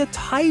seems to be a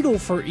title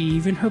for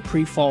Eve in her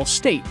pre-fall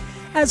state,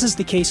 as is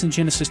the case in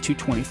Genesis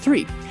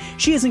 2:23.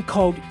 She isn't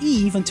called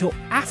Eve until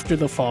after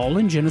the fall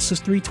in Genesis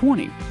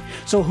 3:20.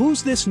 So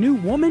who's this new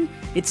woman?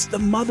 It's the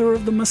mother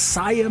of the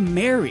Messiah,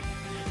 Mary.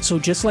 So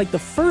just like the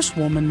first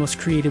woman was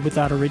created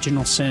without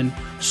original sin,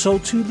 so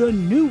too the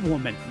new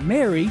woman,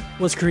 Mary,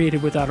 was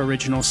created without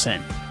original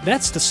sin.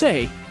 That's to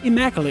say,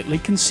 immaculately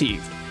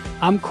conceived.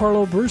 I'm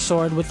Carlo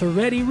Broussard with the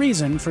ready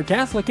reason for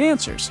Catholic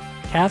Answers,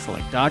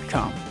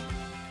 Catholic.com.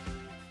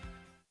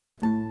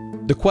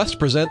 The Quest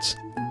presents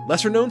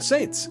Lesser Known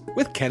Saints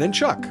with Ken and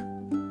Chuck.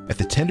 At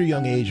the tender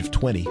young age of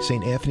 20,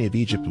 St. Anthony of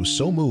Egypt was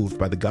so moved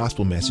by the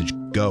gospel message,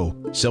 "Go,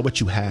 sell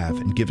what you have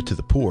and give it to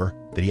the poor,"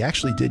 that he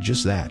actually did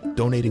just that,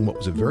 donating what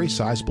was a very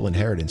sizable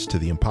inheritance to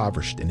the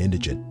impoverished and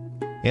indigent.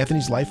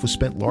 Anthony's life was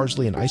spent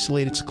largely in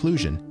isolated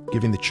seclusion,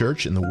 giving the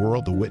church and the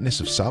world the witness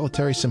of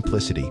solitary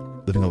simplicity,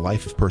 living a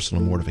life of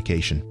personal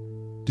mortification.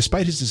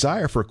 Despite his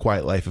desire for a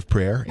quiet life of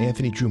prayer,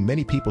 Anthony drew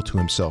many people to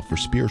himself for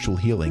spiritual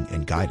healing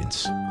and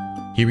guidance.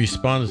 He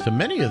responded to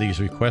many of these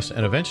requests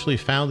and eventually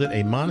founded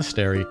a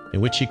monastery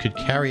in which he could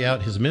carry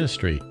out his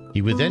ministry.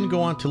 He would then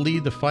go on to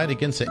lead the fight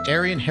against the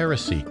Arian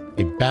heresy,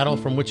 a battle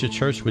from which the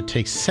church would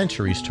take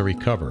centuries to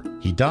recover.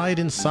 He died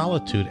in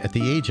solitude at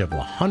the age of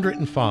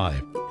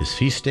 105. His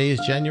feast day is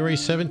January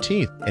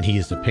 17th, and he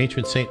is the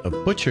patron saint of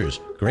butchers,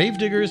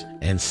 gravediggers,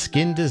 and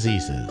skin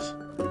diseases.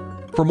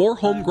 For more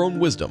homegrown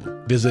wisdom,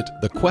 visit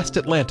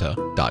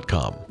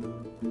thequestatlanta.com.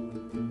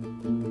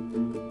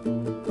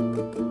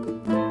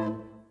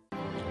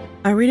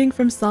 A reading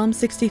from Psalm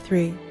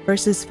 63,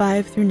 verses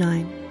 5 through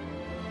 9.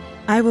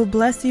 I will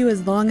bless you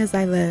as long as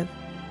I live.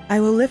 I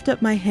will lift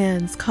up my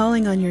hands,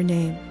 calling on your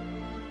name.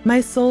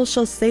 My soul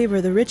shall savor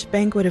the rich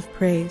banquet of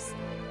praise.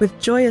 With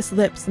joyous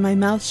lips my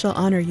mouth shall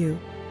honor you.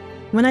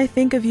 When I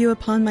think of you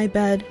upon my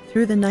bed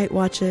through the night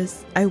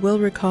watches, I will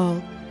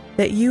recall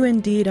that you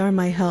indeed are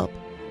my help,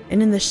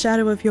 and in the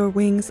shadow of your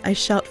wings I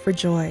shout for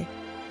joy.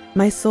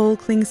 My soul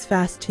clings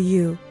fast to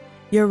you.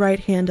 Your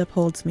right hand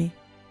upholds me.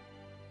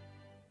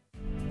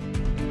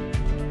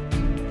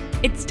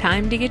 It's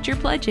time to get your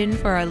pledge in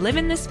for our Live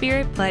in the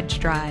Spirit pledge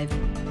drive.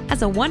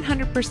 As a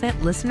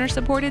 100%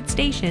 listener-supported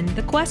station,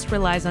 The Quest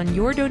relies on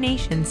your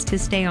donations to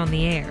stay on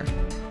the air.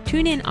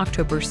 Tune in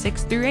October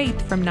 6th through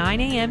 8th from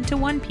 9 a.m. to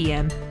 1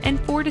 p.m. and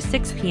 4 to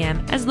 6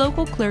 p.m. as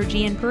local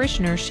clergy and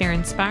parishioners share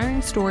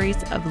inspiring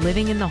stories of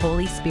living in the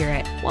Holy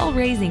Spirit while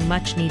raising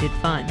much-needed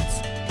funds.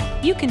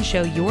 You can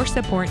show your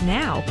support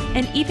now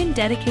and even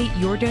dedicate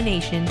your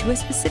donation to a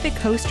specific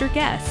host or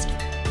guest.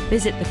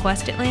 Visit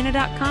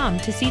thequestatlanta.com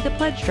to see the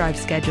pledge drive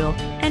schedule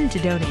and to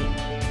donate.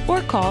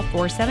 Or call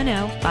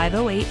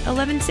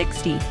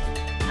 470-508-1160.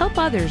 Help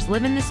others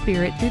live in the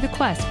Spirit through the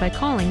Quest by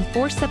calling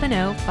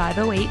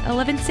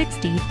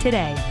 470-508-1160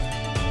 today.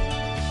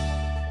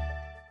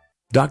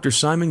 Dr.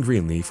 Simon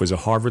Greenleaf was a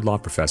Harvard law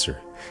professor.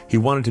 He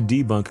wanted to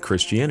debunk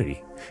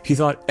Christianity. He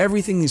thought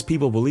everything these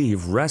people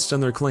believe rests on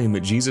their claim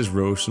that Jesus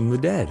rose from the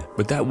dead,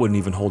 but that wouldn't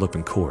even hold up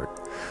in court.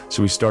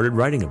 So he started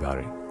writing about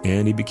it,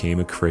 and he became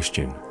a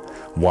Christian.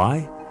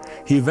 Why?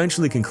 He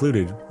eventually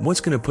concluded,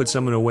 what's going to put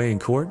someone away in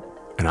court?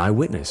 An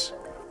eyewitness.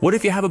 What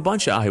if you have a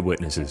bunch of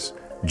eyewitnesses?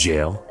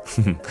 Jail.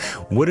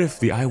 What if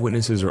the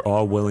eyewitnesses are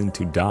all willing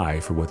to die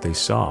for what they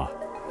saw?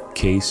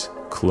 Case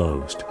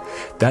closed.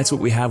 That's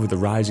what we have with the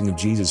rising of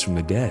Jesus from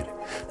the dead.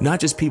 Not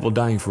just people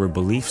dying for a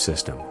belief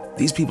system.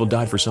 These people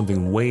died for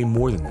something way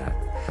more than that.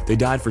 They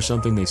died for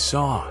something they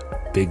saw.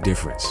 Big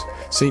difference.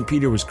 St.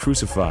 Peter was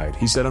crucified.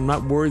 He said, I'm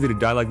not worthy to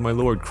die like my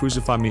Lord.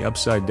 Crucify me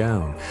upside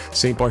down.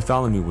 St.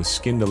 Bartholomew was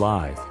skinned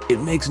alive.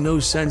 It makes no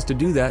sense to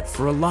do that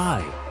for a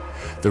lie.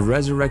 The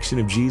resurrection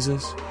of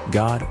Jesus,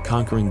 God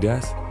conquering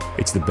death,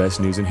 it's the best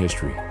news in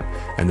history.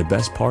 And the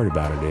best part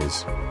about it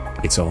is,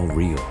 it's all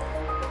real.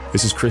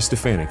 This is Chris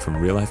Stefanik from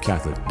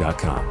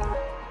reallifecatholic.com.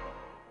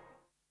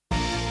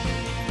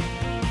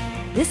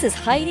 This is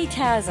Heidi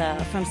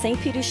Taza from St.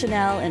 Peter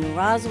Chanel in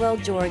Roswell,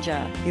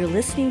 Georgia. You're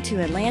listening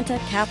to Atlanta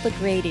Catholic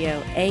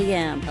Radio,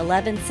 AM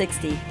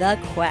 1160, The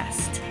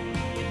Quest.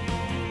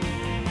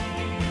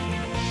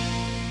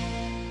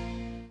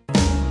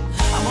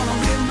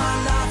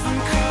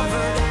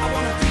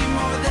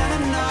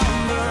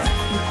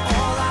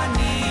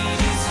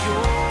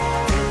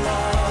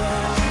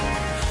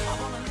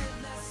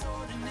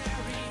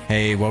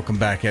 Hey, welcome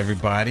back,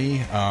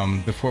 everybody.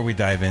 Before we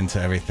dive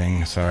into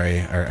everything, sorry,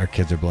 our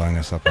kids are blowing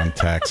us up on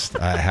text.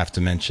 I have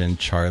to mention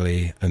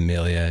Charlie,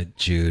 Amelia,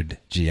 Jude,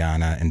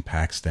 Gianna, and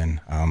Paxton.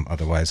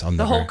 Otherwise, I'll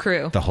never... The whole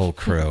crew. The whole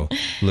crew.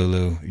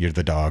 Lulu, you're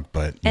the dog,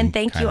 but... And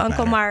thank you,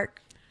 Uncle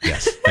Mark.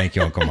 Yes, thank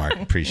you, Uncle Mark.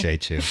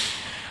 Appreciate you.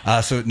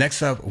 So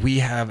next up, we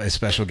have a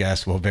special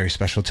guest, well, very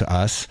special to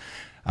us.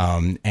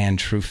 Anne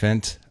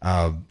Trufant.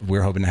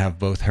 We're hoping to have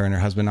both her and her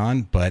husband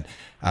on, but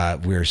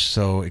we're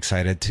so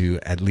excited to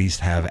at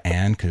least have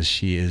Anne because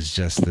she is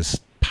just this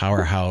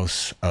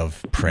powerhouse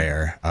of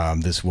prayer.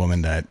 This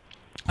woman that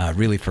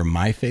really for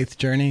my faith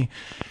journey,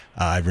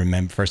 I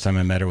remember first time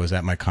I met her was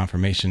at my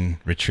confirmation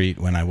retreat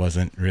when I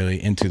wasn't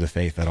really into the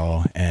faith at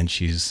all. And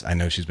I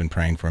know she's been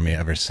praying for me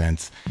ever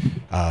since.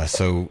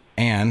 So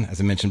Anne,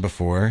 as I mentioned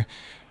before,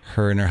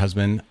 her and her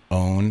husband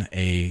own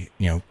a,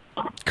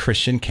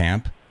 Christian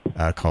camp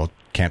called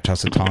Camp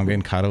Chassatonga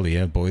in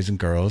Catalia, boys and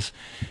girls.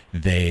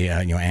 They,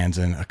 Anne's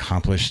an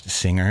accomplished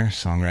singer,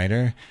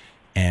 songwriter,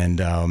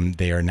 and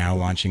they are now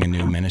launching a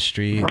new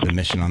ministry, The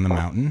Mission on the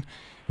Mountain,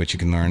 which you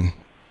can learn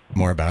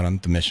more about on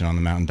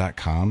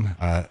themissiononthemountain.com.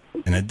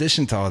 In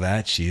addition to all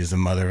that, she is a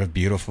mother of a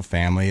beautiful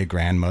family, a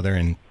grandmother,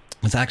 and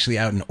is actually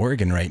out in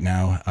Oregon right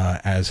now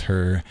as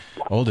her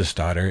oldest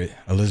daughter,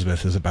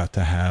 Elizabeth, is about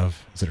to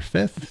have, is it her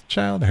fifth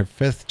child? Her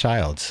fifth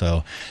child.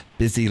 So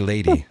busy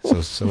lady.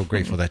 So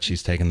grateful that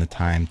she's taken the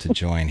time to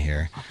join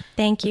here.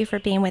 Thank you for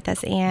being with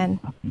us, Anne.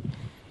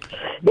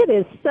 It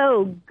is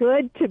so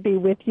good to be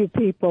with you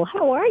people.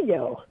 How are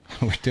you?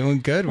 We're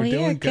doing good. We're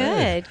doing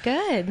good.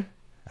 Good.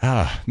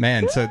 Ah,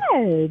 man.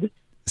 Good.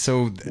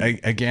 So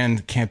again,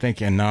 can't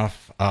thank you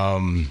enough.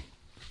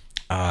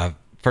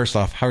 First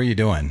off, how are you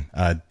doing?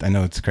 I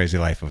know it's a crazy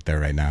life out there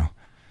right now.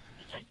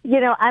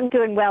 I'm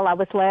doing well. I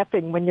was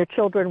laughing when your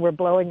children were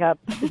blowing up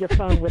your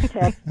phone with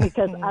text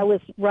because I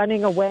was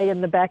running away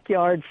in the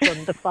backyard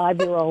from the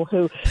 5-year-old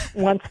who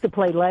wants to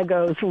play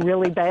Legos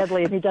really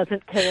badly, and he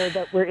doesn't care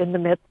that we're in the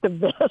midst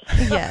of this.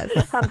 Yes.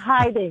 I'm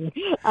hiding.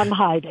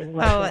 Right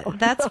now.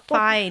 That's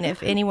fine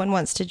if anyone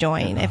wants to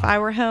join. If I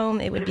were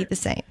home, it would be the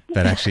same.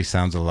 That actually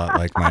sounds a lot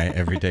like my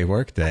everyday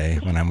work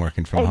day when I'm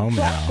working from home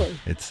now.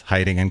 It's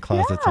hiding in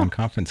closets on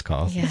conference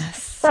calls.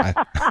 Yes. I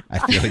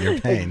feel your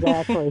pain.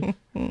 Exactly.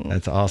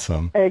 That's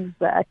awesome.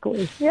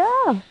 Exactly.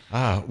 Yeah.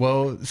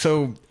 Well,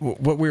 so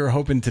what we were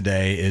hoping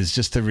today is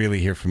just to really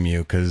hear from you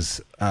because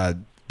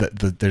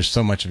there's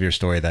so much of your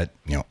story that,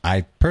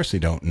 I personally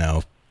don't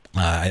know.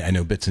 I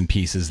know bits and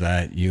pieces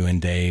that you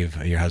and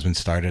Dave, your husband,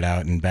 started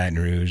out in Baton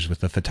Rouge with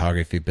the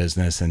photography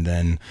business, and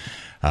then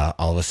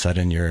all of a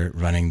sudden you're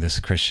running this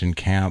Christian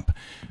camp.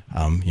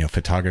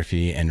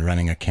 Photography and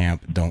running a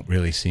camp don't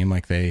really seem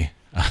like they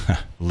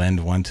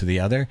lend one to the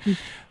other.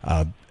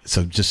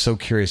 So just so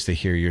curious to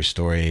hear your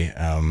story,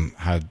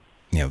 how,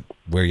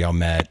 where y'all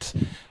met,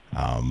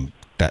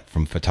 that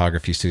from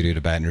photography studio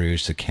to Baton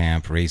Rouge to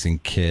camp, raising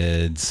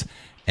kids,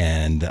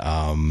 and,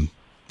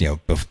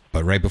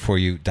 but right before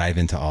you dive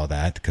into all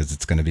that, because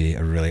it's going to be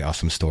a really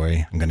awesome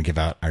story, I'm going to give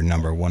out our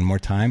number one more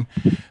time,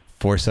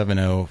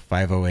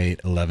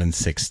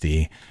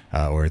 470-508-1160,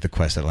 or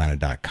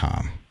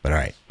thequestatlanta.com. But all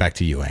right, back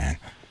to you, Anne.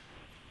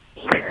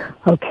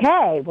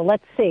 Okay, well,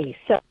 let's see.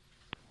 So,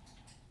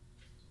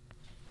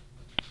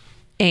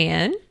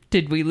 Anne,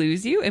 did we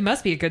lose you? It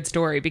must be a good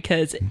story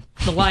because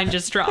the line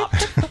just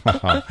dropped.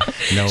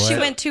 She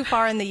went too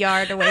far in the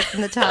yard away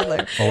from the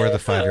toddler. Or the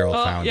 5-year-old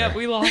found her. Yeah,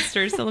 we lost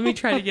her. So let me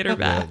try to get her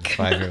back. The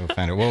 5-year-old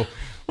found her. Well,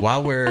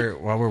 while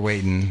we're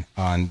waiting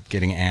on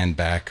getting Anne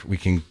back, we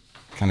can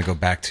kind of go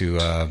back to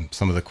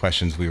some of the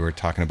questions we were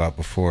talking about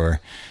before.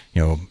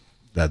 The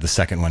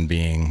second one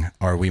being,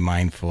 are we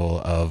mindful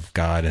of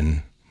God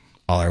and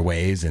all our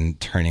ways and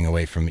turning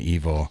away from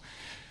evil?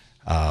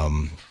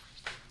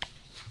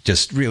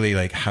 Just really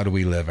how do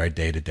we live our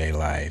day-to-day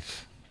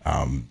life?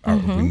 Are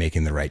we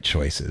making the right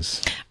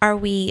choices? Are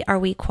we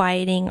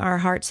quieting our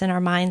hearts and our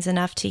minds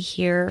enough to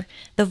hear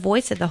the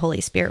voice of the Holy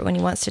Spirit when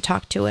he wants to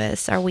talk to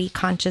us? Are we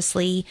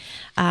consciously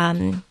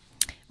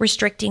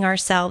restricting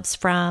ourselves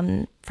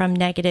from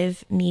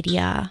negative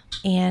media?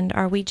 And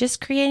are we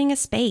just creating a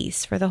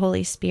space for the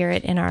Holy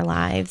Spirit in our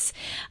lives?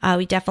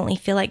 We definitely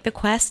feel like the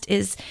Quest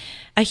is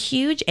a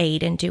huge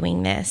aid in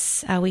doing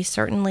this. We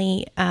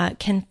certainly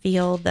can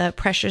feel the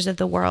pressures of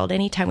the world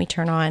anytime we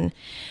turn on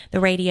the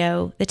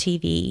radio, the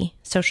TV,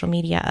 social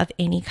media of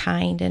any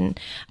kind. And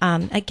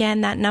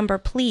again, that number,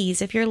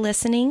 please, if you're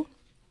listening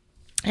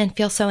and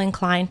feel so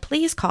inclined,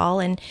 please call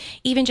and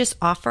even just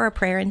offer a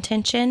prayer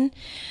intention.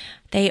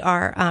 They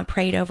are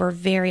prayed over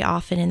very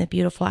often in the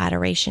beautiful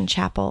Adoration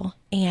Chapel.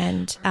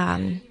 And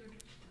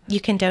you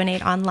can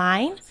donate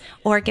online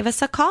or give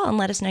us a call and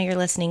let us know you're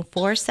listening,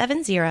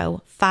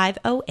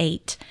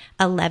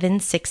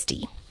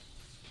 470-508-1160.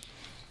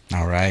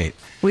 All right.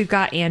 We've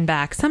got Anne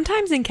back.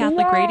 Sometimes in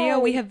Catholic radio,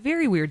 we have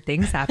very weird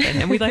things happen,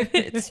 and we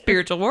it's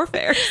spiritual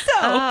warfare.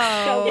 So,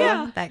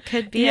 yeah. That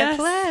could be a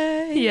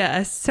play.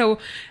 Yes. So,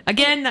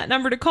 again, that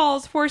number to call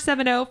is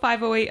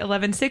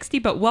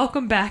 470-508-1160, but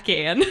welcome back,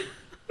 Anne.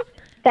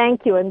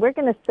 Thank you. And we're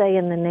going to say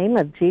in the name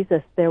of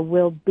Jesus, there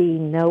will be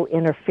no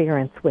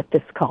interference with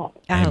this call.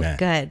 Oh, Amen.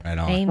 good. Right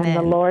on. Amen. And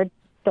the Lord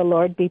The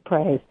Lord be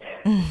praised.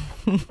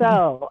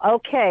 So,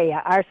 okay,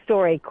 our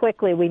story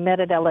quickly. We met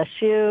at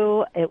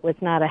LSU. It was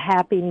not a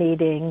happy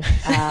meeting.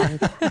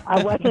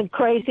 I wasn't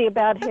crazy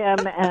about him,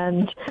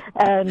 and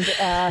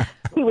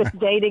he was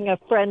dating a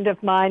friend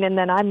of mine, and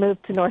then I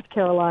moved to North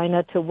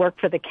Carolina to work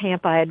for the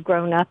camp I had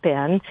grown up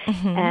in,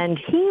 and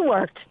he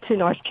moved to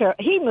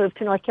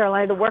North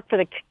Carolina to work for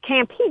the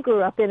camp he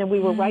grew up in, and we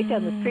were right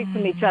down the street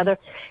from each other.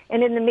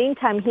 And in the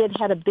meantime, he had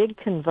had a big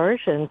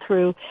conversion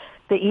through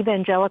the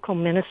evangelical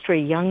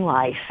ministry Young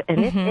Life,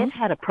 and it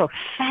had a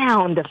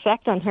profound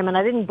effect on him, and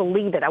I didn't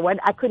believe it.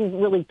 I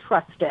couldn't really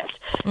trust it.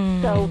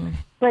 So,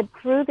 but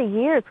through the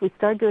years, we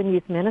started doing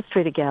youth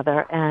ministry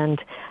together,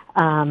 and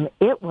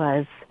it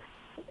was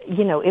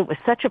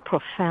such a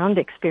profound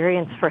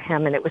experience for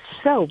him, and it was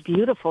so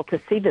beautiful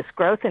to see this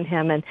growth in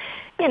him. And,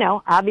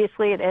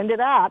 obviously it ended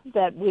up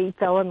that we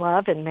fell in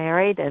love and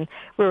married, and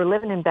we were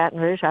living in Baton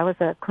Rouge. I was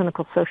a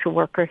clinical social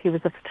worker. He was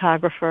a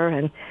photographer,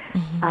 and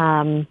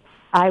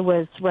I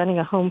was running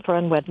a home for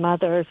unwed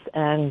mothers,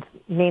 and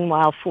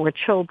meanwhile 4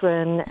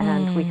 children,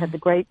 and we had the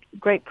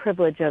great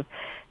privilege of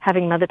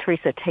having Mother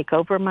Teresa take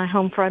over my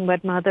home for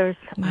unwed mothers.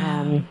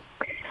 Wow.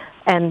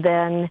 And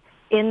then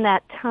in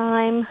that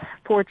time,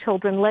 4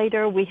 children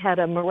later, we had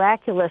a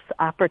miraculous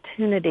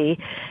opportunity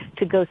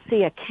to go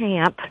see a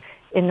camp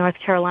in North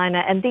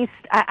Carolina. And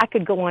I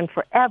could go on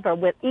forever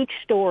with each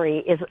story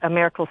is a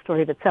miracle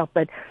story of itself.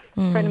 But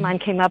a friend of mine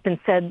came up and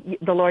said,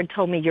 the Lord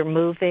told me you're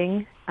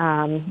moving.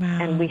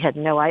 And we had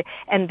no idea.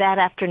 And that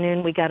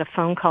afternoon, we got a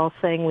phone call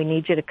saying, we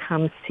need you to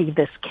come see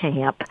this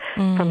camp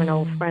from an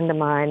old friend of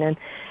mine. And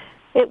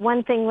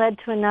one thing led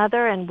to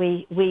another, and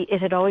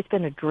it had always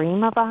been a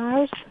dream of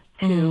ours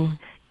to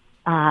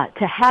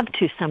have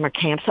 2 summer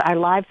camps. Our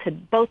lives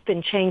had both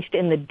been changed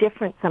in the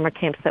different summer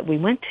camps that we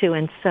went to,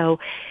 and so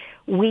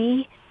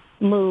we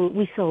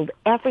sold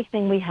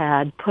everything we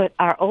had.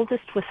 Our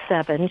oldest was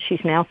 7,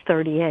 she's now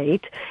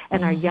 38,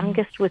 and our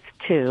youngest was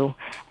 2,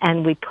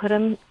 and we put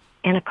them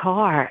in a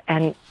car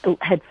and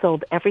had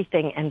sold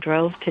everything and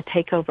drove to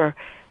take over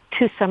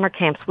 2 summer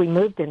camps. We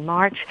moved in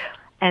March,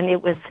 and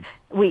it was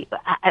we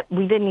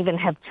didn't even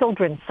have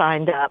children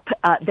signed up.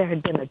 There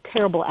had been a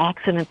terrible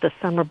accident the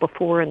summer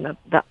before, and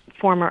the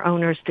former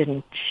owners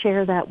didn't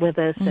share that with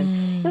us,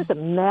 and it was a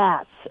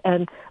mess.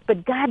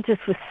 But God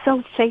just was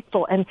so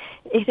faithful, and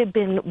it had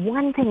been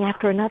one thing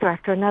after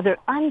another,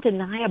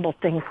 undeniable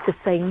things to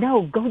say,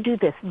 no, go do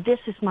this. This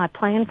is my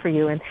plan for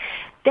you. And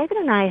David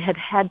and I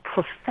had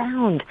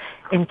profound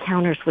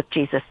encounters with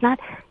Jesus.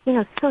 Not,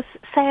 so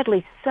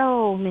sadly,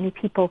 so many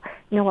people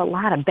know a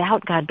lot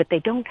about God, but they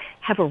don't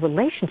have a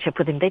relationship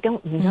with Him. They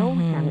don't know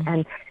Him.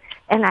 And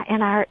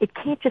it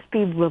can't just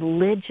be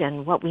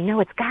religion, what we know.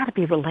 It's got to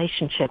be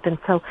relationship. And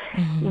so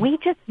we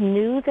just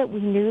knew that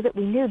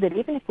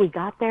even if we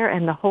got there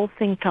and the whole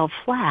thing fell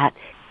flat,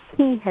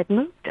 He had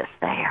moved us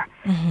there.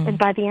 And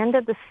by the end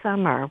of the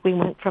summer, we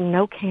went from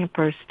no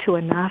campers to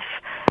enough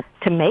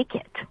to make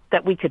it,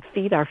 that we could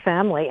feed our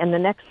family. And the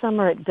next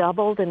summer it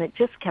doubled, and it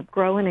just kept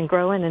growing and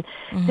growing. And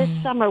this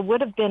summer would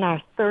have been our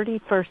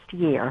 31st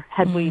year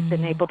had we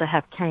been able to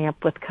have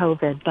camp with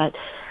COVID. But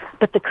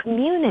the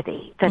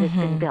community that has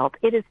been built,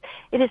 it is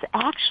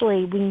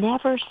actually, we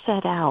never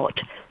set out.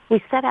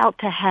 We set out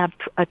to have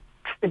a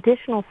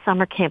traditional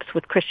summer camps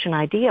with Christian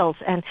ideals,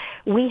 and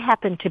we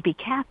happen to be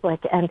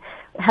Catholic and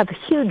have a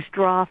huge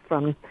draw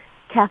from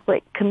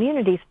Catholic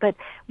communities, but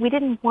we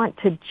didn't want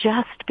to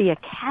just be a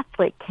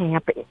Catholic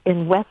camp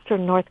in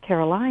Western North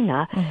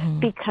Carolina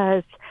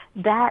because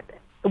it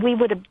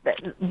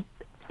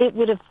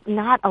would have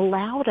not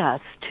allowed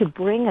us to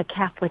bring a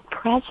Catholic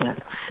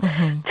presence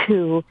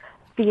to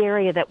the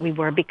area that we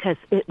were, because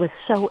it was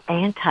so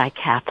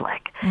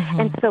anti-Catholic.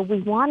 And so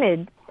we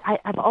wanted,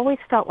 I've always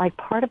felt like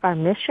part of our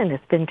mission has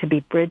been to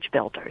be bridge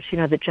builders,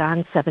 the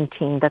John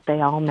 17, that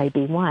they all may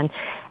be one.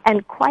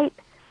 And quite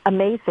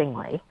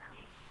amazingly,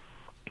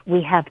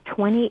 we have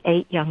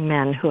 28 young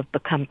men who have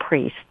become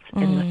priests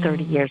in the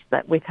 30 years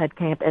that we've had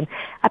camp, and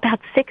about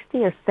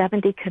 60 or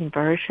 70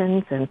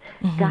 conversions and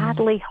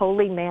godly,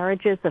 holy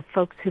marriages of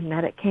folks who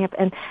met at camp.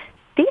 And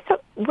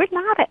we're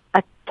not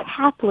a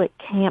Catholic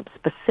camp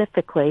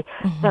specifically,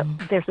 but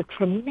there's a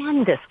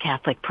tremendous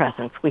Catholic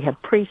presence. We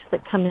have priests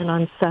that come in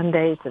on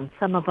Sundays, and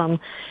some of them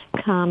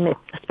come,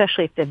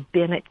 especially if they've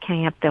been at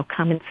camp, they'll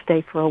come and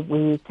stay for a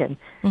week and,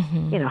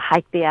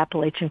 hike the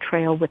Appalachian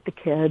Trail with the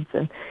kids.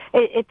 And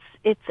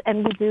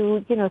and we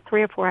do,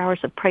 3 or 4 hours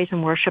of praise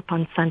and worship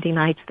on Sunday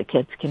nights. The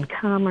kids can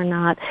come or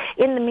not.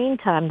 In the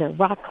meantime, they're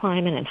rock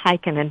climbing and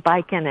hiking and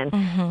biking and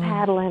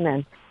paddling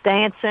and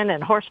dancing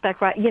and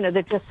horseback riding.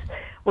 They're just,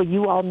 well,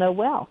 you all know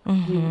well.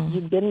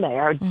 You've been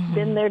there,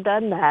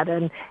 done that,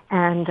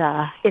 and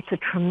it's a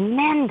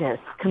tremendous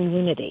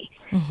community.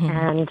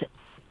 And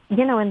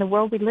in the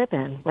world we live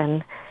in,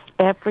 when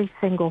every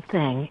single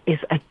thing is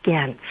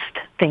against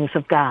things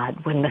of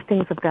God, when the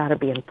things of God are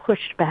being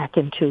pushed back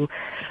into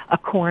a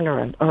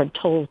corner or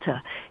told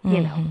to,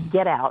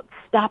 get out,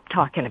 stop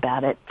talking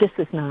about it, this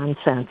is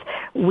nonsense.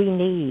 We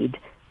need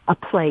a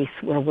place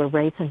where we're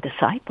raising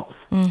disciples,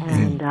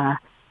 and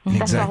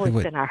that's always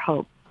been our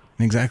hope.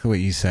 Exactly what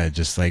you said,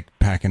 just like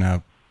packing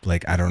up,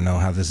 like, I don't know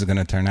how this is going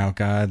to turn out,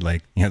 God.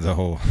 Like, the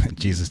whole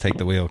Jesus take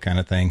the wheel kind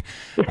of thing.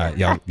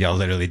 Y'all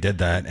literally did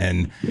that.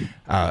 And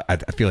I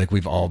feel like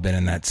we've all been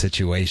in that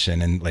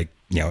situation. And like,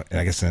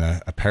 I guess in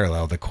a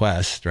parallel, the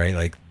quest, right?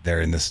 Like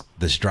they're in this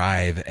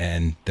drive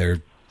and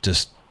they're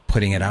just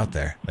putting it out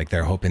there. Like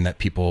they're hoping that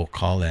people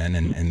call in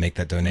and make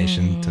that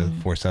donation to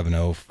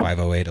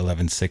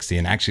 470-508-1160.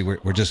 And actually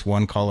we're just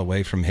one call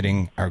away from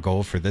hitting our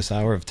goal for this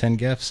hour of 10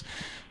 gifts.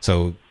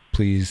 So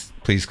please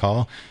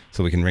call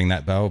so we can ring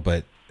that bell.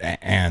 But,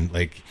 and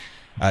like,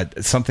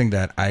 something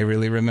that I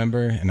really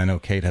remember, and I know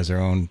Kate has her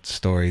own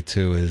story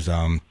too, is,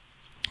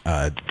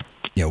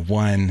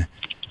 one,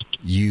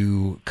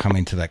 you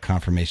coming to that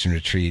confirmation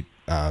retreat,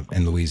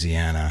 in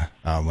Louisiana,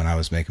 when I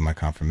was making my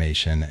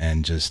confirmation,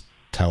 and just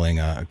telling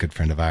a good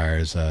friend of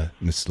ours,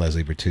 Miss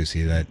Leslie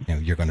Bertucci, that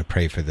you're going to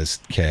pray for this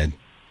kid,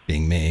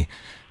 being me,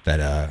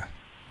 that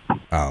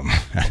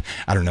I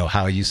don't know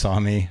how you saw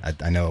me.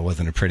 I know it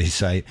wasn't a pretty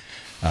sight,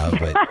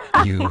 but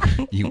you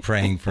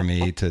praying for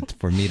me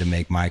to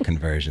make my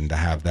conversion, to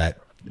have that,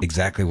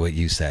 exactly what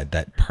you said,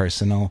 that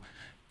personal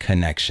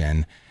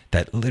connection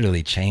that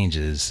literally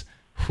changes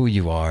who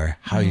you are,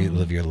 how you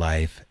live your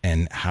life,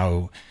 and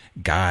how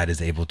God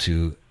is able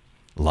to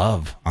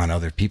love on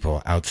other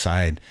people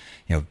outside,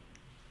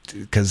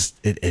 because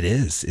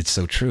it's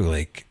so true.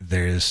 Like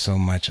there is so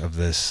much of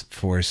this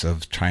force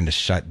of trying to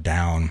shut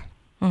down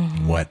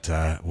what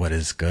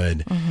is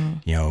good,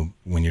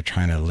 when you're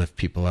trying to lift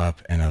people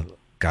up in a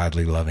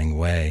godly, loving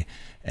way,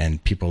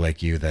 and people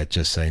like you that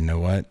just say, know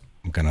what,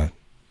 I'm going to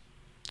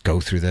go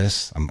through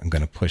this, I'm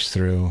going to push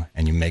through,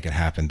 and you make it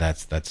happen.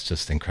 That's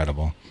just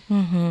incredible.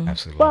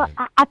 Absolutely. Well,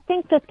 I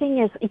think the thing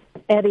is,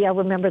 Eddie, I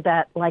remember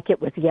that like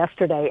it was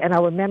yesterday, and I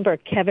remember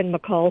Kevin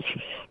McCall's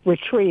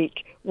retreat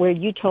where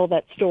you told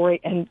that story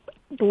and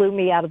blew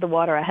me out of the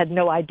water. I had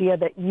no idea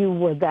that you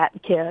were that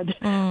kid.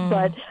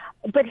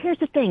 But here's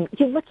the thing.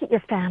 You look at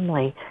your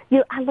family.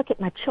 I look at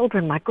my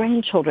children, my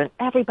grandchildren,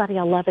 everybody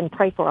I love and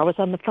pray for. I was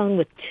on the phone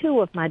with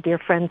two of my dear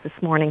friends this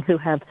morning who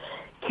have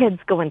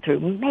kids going through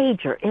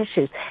major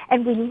issues.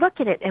 And we look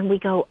at it and we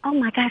go, oh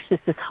my gosh,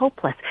 this is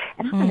hopeless.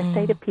 And I'm going to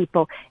say to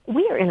people,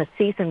 we are in a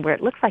season where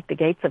it looks like the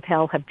gates of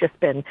hell have just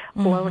been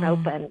blown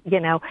open,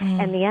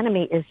 and the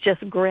enemy is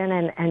just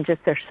grinning, and just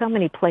there's so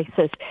many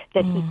places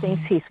that he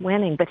thinks he's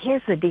winning. But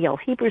here's the deal.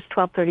 Hebrews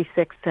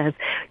 12:36 says,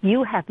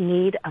 you have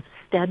need of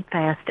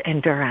steadfast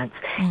endurance.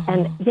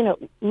 And,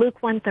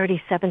 Luke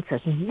 1:37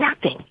 says,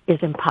 nothing is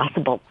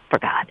impossible for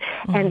God.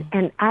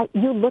 And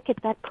you look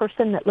at that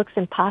person that looks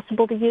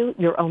impossible to you,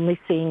 you're only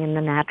seeing in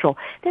the natural.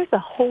 There's a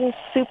whole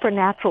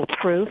supernatural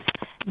truth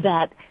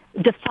that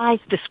defies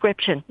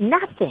description.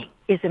 Nothing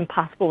is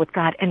impossible with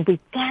God, and we've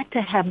got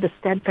to have the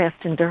steadfast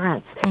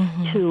endurance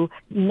to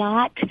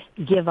not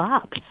give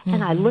up.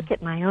 And I look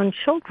at my own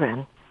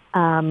children,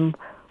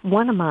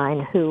 one of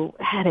mine who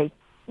had a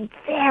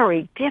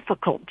very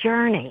difficult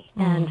journey,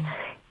 and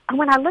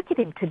when I look at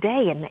him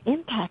today and the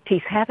impact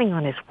he's having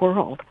on his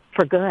world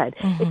for good,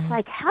 it's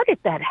like, how did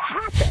that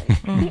happen?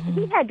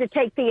 He had to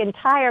take the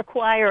entire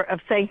choir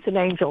of saints and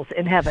angels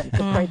in heaven to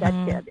pray that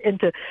kid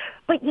into.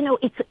 But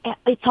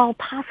it's all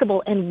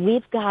possible, and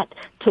we've got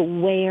to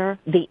wear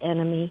the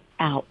enemy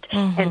out.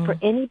 And for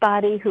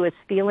anybody who is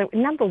feeling,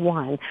 number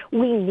one,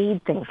 we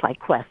need things like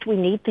Quest. We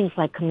need things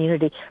like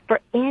community.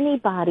 For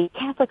anybody,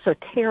 Catholics are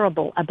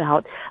terrible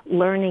about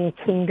learning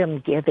kingdom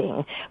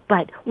giving,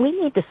 but we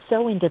need to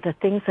sow into the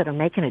things that are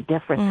making a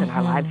difference in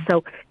our lives.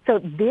 So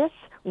this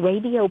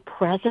radio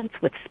presence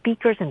with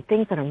speakers and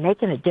things that are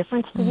making a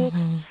difference to you,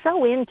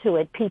 so into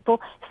it, people.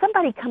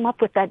 Somebody come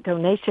up with that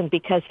donation,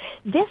 because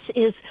these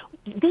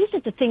are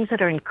the things that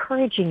are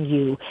encouraging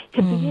you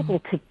to be able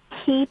to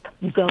keep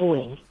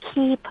going,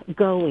 keep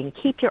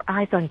your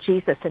eyes on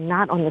Jesus and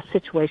not on the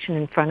situation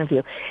in front of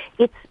you.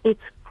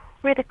 It's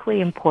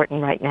critically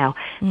important right now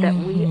that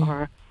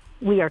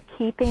we are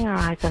keeping our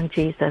eyes on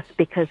Jesus,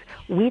 because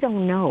we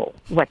don't know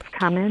what's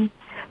coming,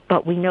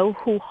 but we know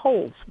who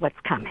holds what's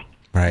coming.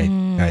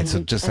 Right. So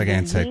just like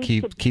Ann said,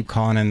 keep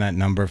calling in that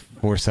number,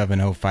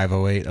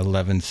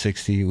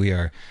 470-508-1160. We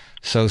are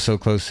so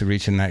close to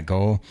reaching that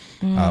goal.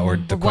 Or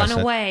the one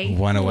away,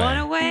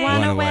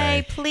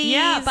 please.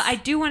 Yeah, but I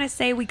do want to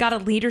say we got a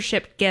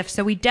leadership gift,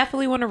 so we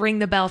definitely want to ring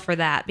the bell for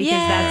that, because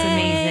that's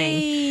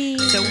amazing.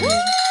 So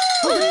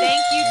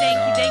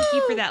thank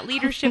you for that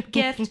leadership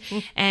gift.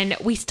 And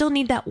we still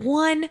need that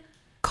one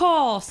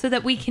call so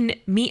that we can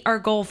meet our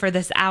goal for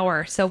this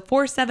hour. So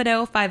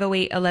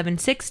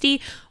 470-508-1160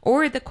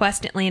 or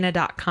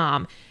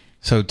thequestatlanta.com.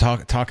 So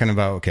talking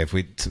about,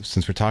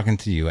 since we're talking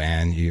to you,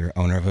 Ann, you're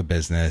owner of a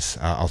business,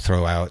 I'll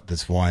throw out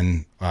this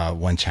one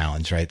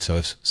challenge, right? So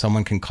if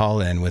someone can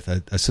call in with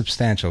a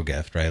substantial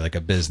gift, right, like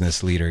a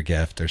business leader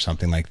gift or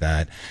something like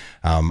that,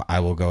 I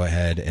will go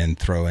ahead and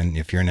throw in,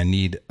 if you're in a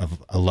need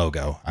of a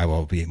logo, I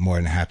will be more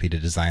than happy to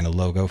design a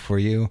logo for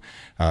you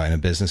in a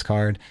business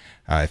card.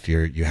 If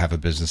you have a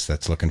business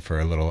that's looking for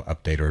a little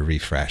update or a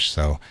refresh.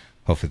 So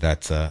hopefully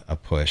that's a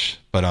push.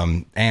 But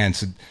Ann,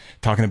 so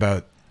talking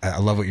about, I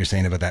love what you're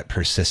saying about that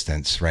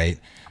persistence, right?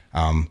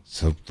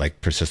 So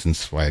like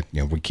persistence, why,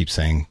 we keep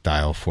saying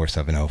dial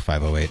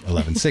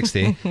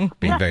 470-508-1160,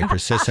 being very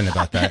persistent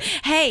about that.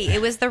 Hey,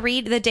 it was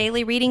the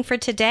daily reading for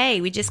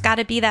today. We just got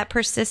to be that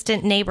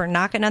persistent neighbor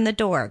knocking on the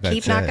door.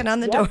 Keep knocking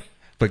on the door.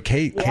 But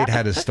Kate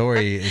had a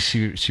story.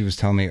 She was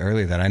telling me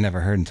earlier that I never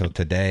heard until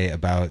today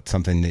about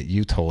something that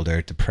you told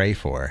her to pray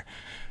for.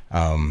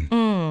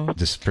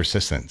 Just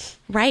persistence.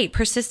 Right.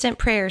 Persistent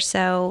prayer.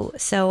 So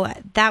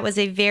that was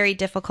a very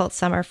difficult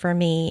summer for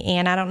me.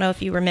 And I don't know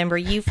if you remember,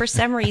 you for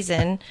some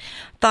reason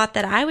thought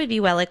that I would be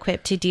well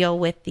equipped to deal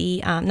with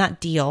the, but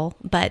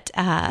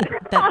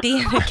be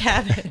in a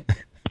cabin.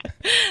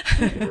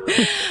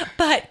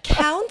 But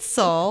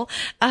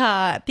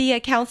be a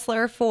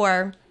counselor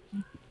for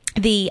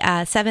the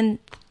 7th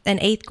and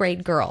 8th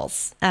grade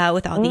girls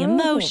with all the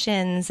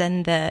emotions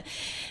and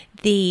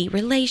the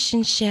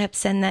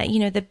relationships and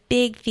the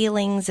big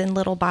feelings and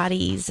little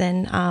bodies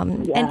and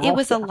it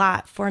was a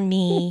lot for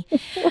me.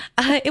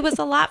 It was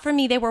a lot for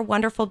me. They were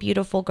wonderful,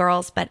 beautiful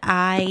girls, but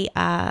I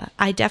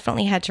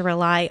definitely had to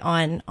rely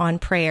on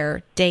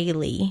prayer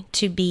daily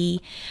to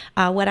be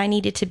what I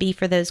needed to be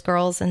for those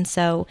girls. And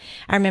so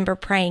I remember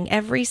praying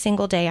every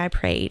single day. I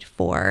prayed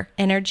for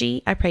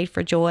energy, I prayed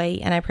for joy,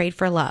 and I prayed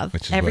for love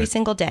every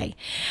single day.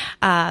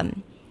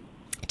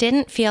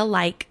 Didn't feel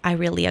like I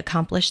really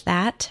accomplished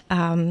that,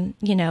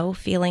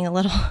 feeling a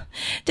little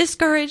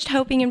discouraged,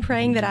 hoping and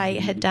praying that I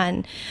had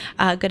done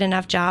a good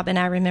enough job. And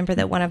I remember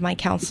that one of my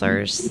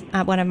counselors,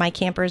 one of my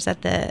campers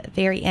at the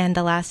very end,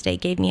 the last day,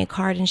 gave me a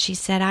card and she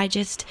said, I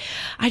just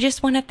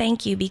want to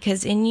thank you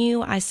because in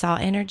you, I saw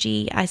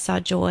energy, I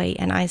saw joy,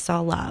 and I saw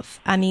love.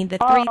 I mean, the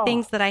three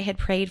things that I had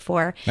prayed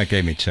for. That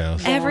gave me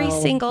chills. Every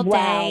single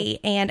day.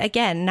 And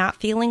again, not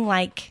feeling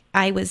like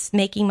I was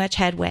making much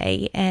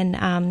headway.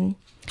 And,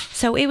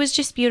 so it was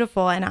just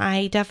beautiful, and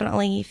I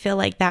definitely feel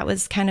like that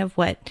was kind of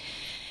what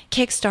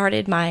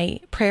kick-started my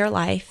prayer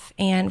life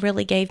and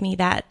really gave me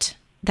that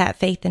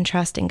faith and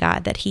trust in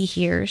God that He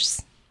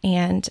hears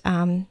and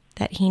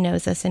that He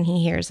knows us and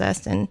He hears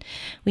us, and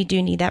we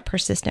do need that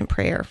persistent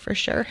prayer for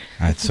sure.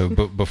 All right, so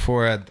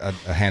before I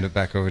hand it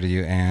back over to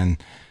you, Anne,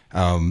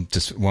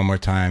 just one more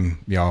time,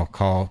 y'all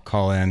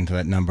call in to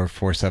that number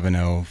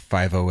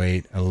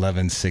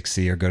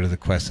 470-508-1160 or go to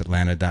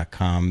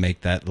thequestatlanta.com,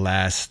 make that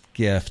last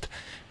gift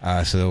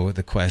so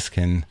the quest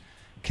can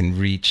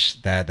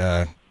reach that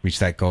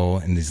goal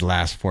in these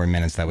last 4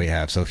 minutes that we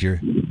have. So if you're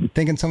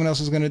thinking someone else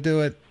is going to do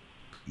it,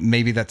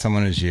 maybe that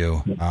someone is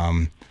you.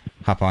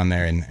 Hop on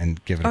there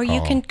and give it a call. Or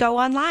you can go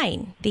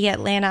online,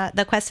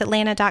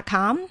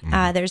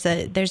 thequestatlanta.com.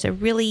 There's a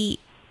really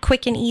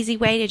quick and easy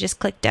way to just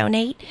click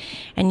donate,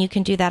 and you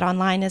can do that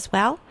online as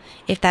well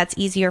if that's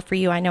easier for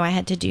you. I know I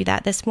had to do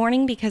that this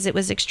morning because it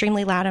was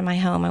extremely loud in my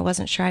home. I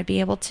wasn't sure I'd be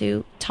able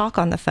to talk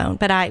on the phone,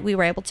 but we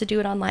were able to do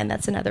it online.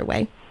 That's another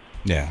way.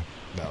 Yeah,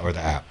 or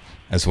the app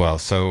as well.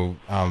 So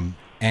and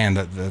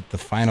the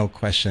final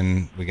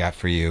question we got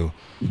for you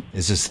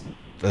is just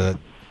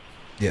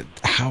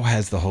how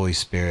has the Holy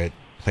Spirit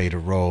played a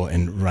role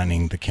in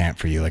running the camp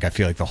for you? Like, I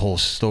feel like the whole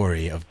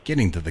story of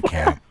getting to the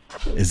camp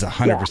is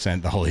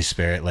 100% the Holy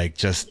Spirit. Like,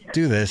 just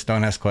do this,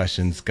 don't ask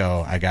questions,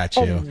 go, I got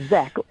you.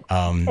 Exactly.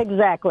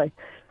 Exactly.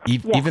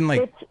 Even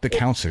like the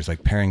counselors,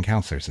 like pairing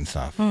counselors and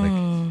stuff.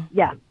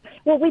 Yeah.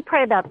 Well, we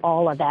pray about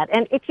all of that.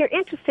 And if you're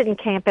interested in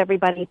camp,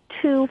 everybody,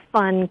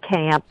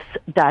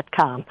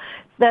 twofuncamps.com.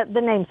 The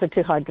names are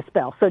too hard to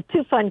spell. So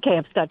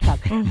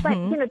twofuncamps.com. But,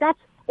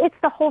 it's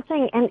the whole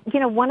thing. And,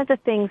 one of the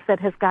things that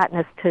has gotten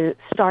us to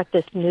start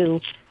this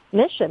new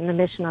mission, the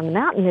Mission on the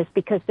Mountain, is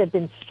because there have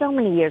been so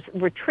many years,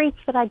 retreats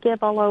that I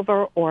give all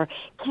over, or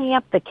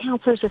camp, the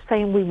counselors are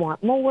saying, we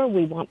want more,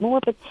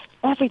 but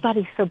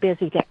everybody's so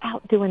busy. They're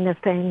out doing their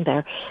thing.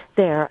 They're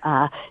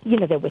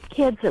with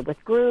kids, they're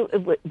with group,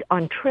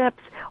 on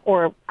trips,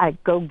 or I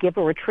go give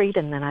a retreat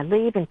and then I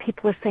leave, and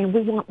people are saying,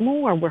 we want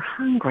more, we're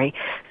hungry.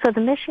 So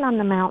the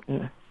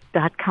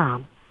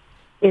missiononthemountain.com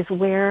is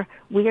where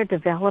we are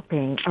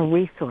developing a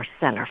resource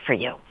center for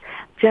you.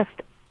 Just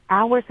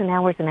hours and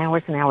hours and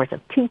hours and hours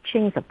of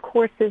teachings, of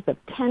courses, of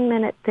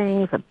 10-minute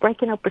things, of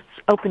breaking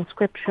open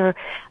scripture,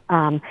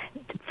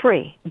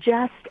 free.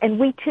 And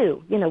we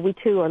too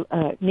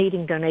are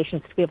needing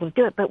donations to be able to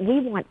do it, but we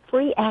want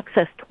free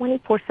access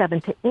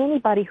 24/7 to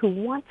anybody who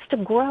wants to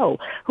grow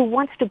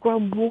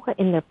more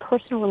in their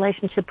personal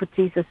relationship with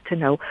Jesus, to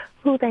know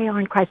who they are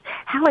in Christ.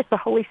 How has the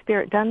Holy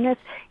Spirit done this?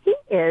 He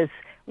is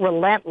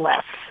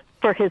relentless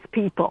for His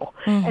people.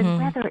 And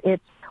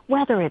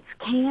whether it's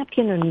camp,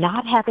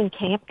 not having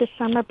camp this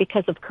summer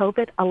because of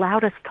COVID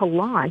allowed us to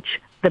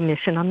launch the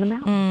Mission on the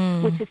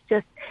Mountain, which is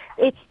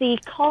it's the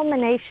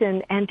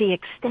culmination and the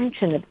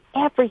extension of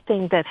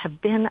everything that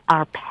have been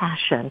our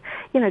passion.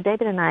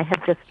 David and I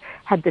have just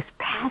had this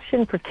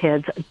passion for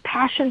kids,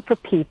 passion for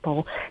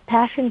people,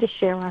 passion to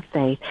share our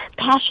faith,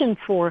 passion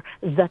for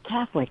the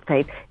Catholic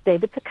faith.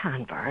 David's a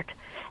convert.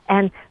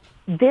 And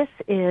this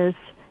is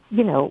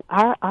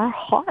our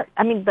heart.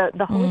 I mean,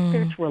 the Holy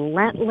Spirit's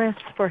relentless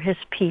for His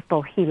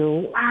people. He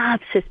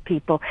loves His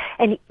people,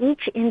 and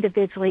each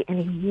individually, and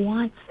He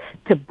wants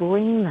to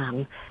bring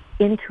them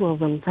into a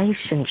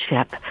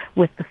relationship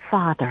with the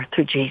Father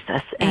through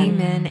Jesus.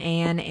 Amen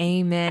and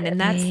amen. And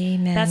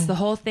that's the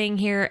whole thing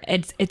here.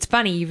 It's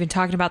funny, you've been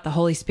talking about the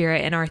Holy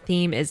Spirit, and our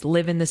theme is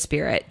live in the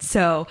Spirit.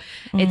 So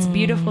it's a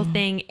beautiful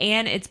thing,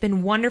 and it's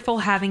been wonderful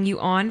having you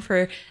on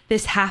for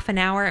this half an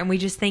hour, and we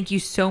just thank you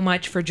so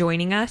much for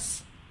joining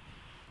us.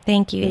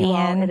 Thank you,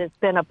 Ann. It has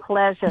been a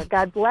pleasure.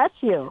 God bless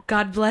you.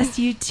 God bless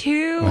you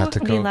too. We'll have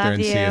to go up there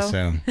and see you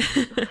soon.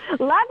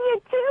 Love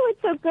you too.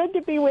 It's so good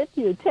to be with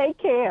you. Take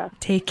care.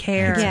 Take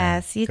care.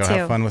 Yes, you Go too.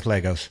 have fun with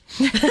Legos.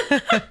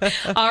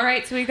 All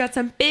right, so we've got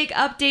some big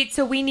updates.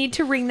 So we need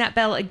to ring that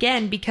bell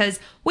again because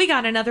we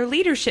got another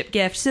leadership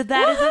gift. So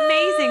that is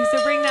amazing.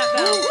 So ring that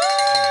bell.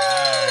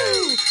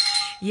 Woo!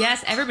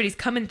 Yes, everybody's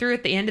coming through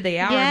at the end of the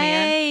hour,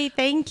 man. Yay,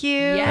 thank you.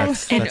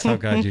 Yes. That's how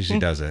God usually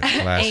does it.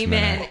 Last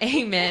Amen. minute.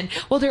 Amen.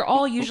 Well, they're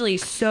all usually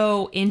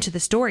so into the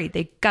story.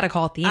 They got to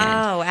call at the end.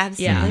 Oh,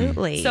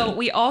 absolutely. Yeah. So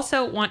we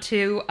also want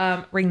to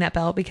ring that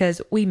bell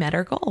because we met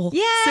our goal.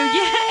 Yay! So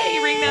yay,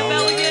 ring that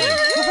bell again.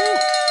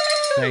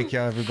 Thank you,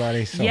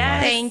 everybody, so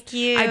Yes. much. Thank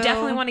you. I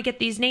definitely want to get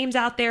these names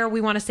out there.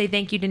 We want to say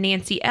thank you to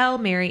Nancy L.,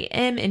 Mary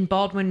M. in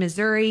Baldwin,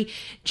 Missouri,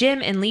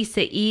 Jim and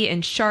Lisa E.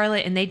 in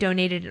Charlotte, and they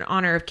donated in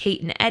honor of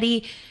Kate and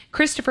Eddie.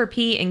 Christopher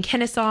P. in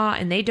Kennesaw,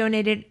 and they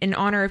donated in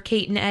honor of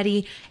Kate and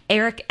Eddie.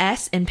 Eric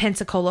S. in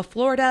Pensacola,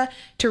 Florida.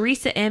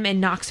 Teresa M. in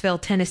Knoxville,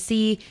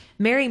 Tennessee.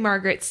 Mary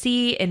Margaret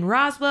C. in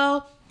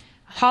Roswell.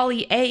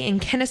 Holly A. in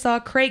Kennesaw,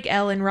 Craig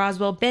L. in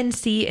Roswell, Ben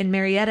C. in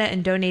Marietta,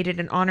 and donated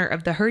in honor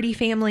of the Herty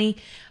family.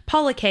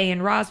 Paula K.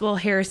 in Roswell,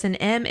 Harrison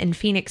M. in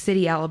Phoenix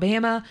City,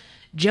 Alabama.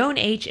 Joan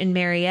H. in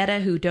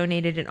Marietta, who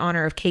donated in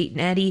honor of Kate and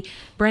Eddie.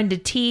 Brenda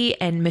T.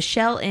 and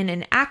Michelle N.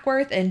 in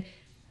Ackworth, and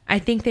I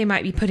think they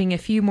might be putting a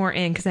few more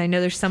in because I know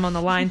there's some on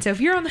the line. So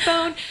if you're on the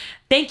phone,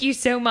 thank you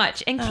so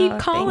much. And keep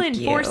calling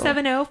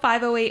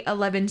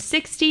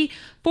 470-508-1160,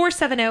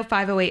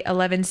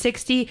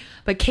 470-508-1160.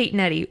 But Kate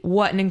and Eddie,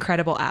 what an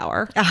incredible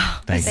hour.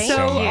 Oh, Thank you so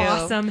So much.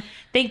 awesome.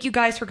 Thank you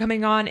guys for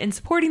coming on and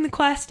supporting the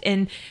quest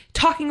and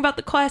talking about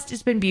the quest.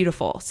 It's been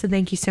beautiful. So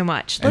thank you so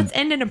much. Let's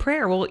end in a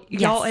prayer. Will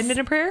y'all end in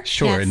a prayer?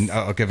 Sure, Yes. and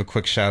I'll give a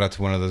quick shout out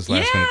to one of those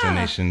last minute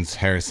donations,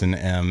 Harrison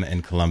M.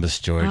 in Columbus,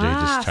 Georgia.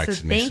 Just so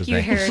texted me. thank So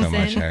you, thank you so much,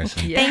 Harrison.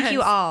 Harrison. Yes. Thank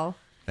you all.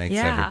 Thanks,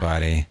 Yeah.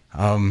 everybody.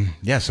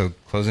 So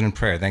closing in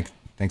prayer.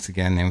 Thanks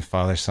again. In the name of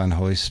Father, Son,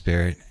 Holy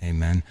Spirit.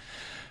 Amen.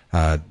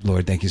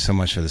 Lord, thank you so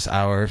much for this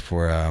hour,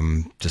 for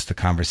just the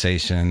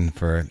conversation,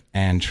 for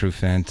Ann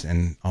Trufant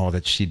and all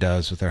that she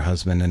does with her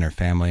husband and her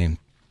family,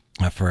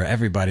 for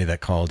everybody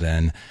that called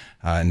in,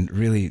 and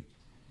really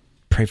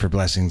pray for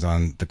blessings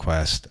on the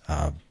quest,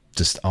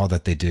 just all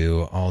that they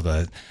do, all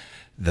the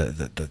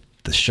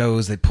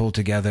shows they pull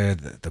together,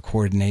 the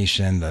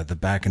coordination, the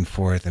back and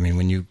forth. I mean,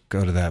 when you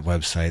go to that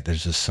website,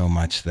 there's just so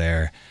much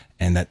there,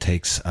 and that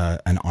takes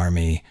an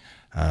army,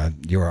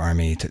 your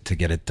army, to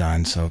get it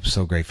done.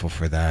 So grateful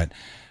for that.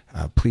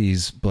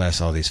 Please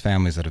bless all these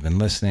families that have been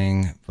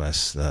listening.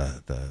 Bless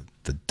the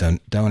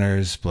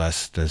donors.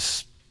 Bless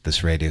this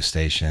radio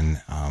station.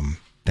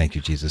 Thank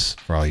you, Jesus,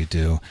 for all you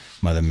do.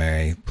 Mother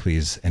Mary,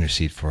 please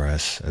intercede for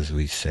us as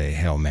we say,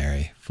 Hail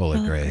Mary, full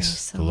of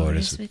grace. The Lord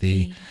is with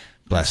thee.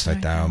 Blessed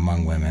art thou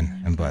among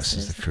women, and blessed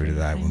is the fruit of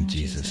thy womb,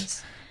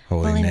 Jesus.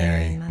 Holy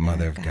Mary,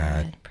 Mother of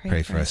God,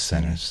 pray for us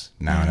sinners,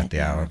 now and at the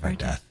hour of our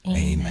death.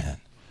 Amen.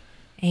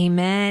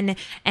 Amen.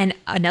 And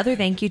another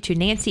thank you to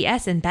Nancy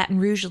S. in Baton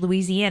Rouge,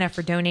 Louisiana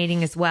for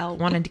donating as well.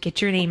 Wanted to get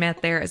your name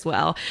out there as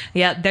well.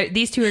 Yeah,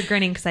 these two are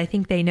grinning because I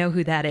think they know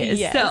who that is.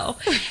 Yes. So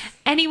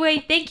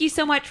anyway, thank you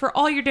so much for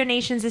all your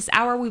donations this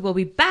hour. We will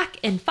be back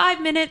in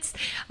 5 minutes.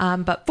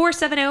 But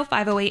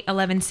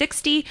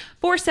 470-508-1160,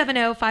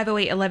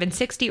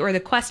 470-508-1160, or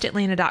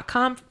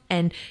thequestatlanta.com,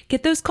 and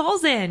get those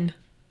calls in.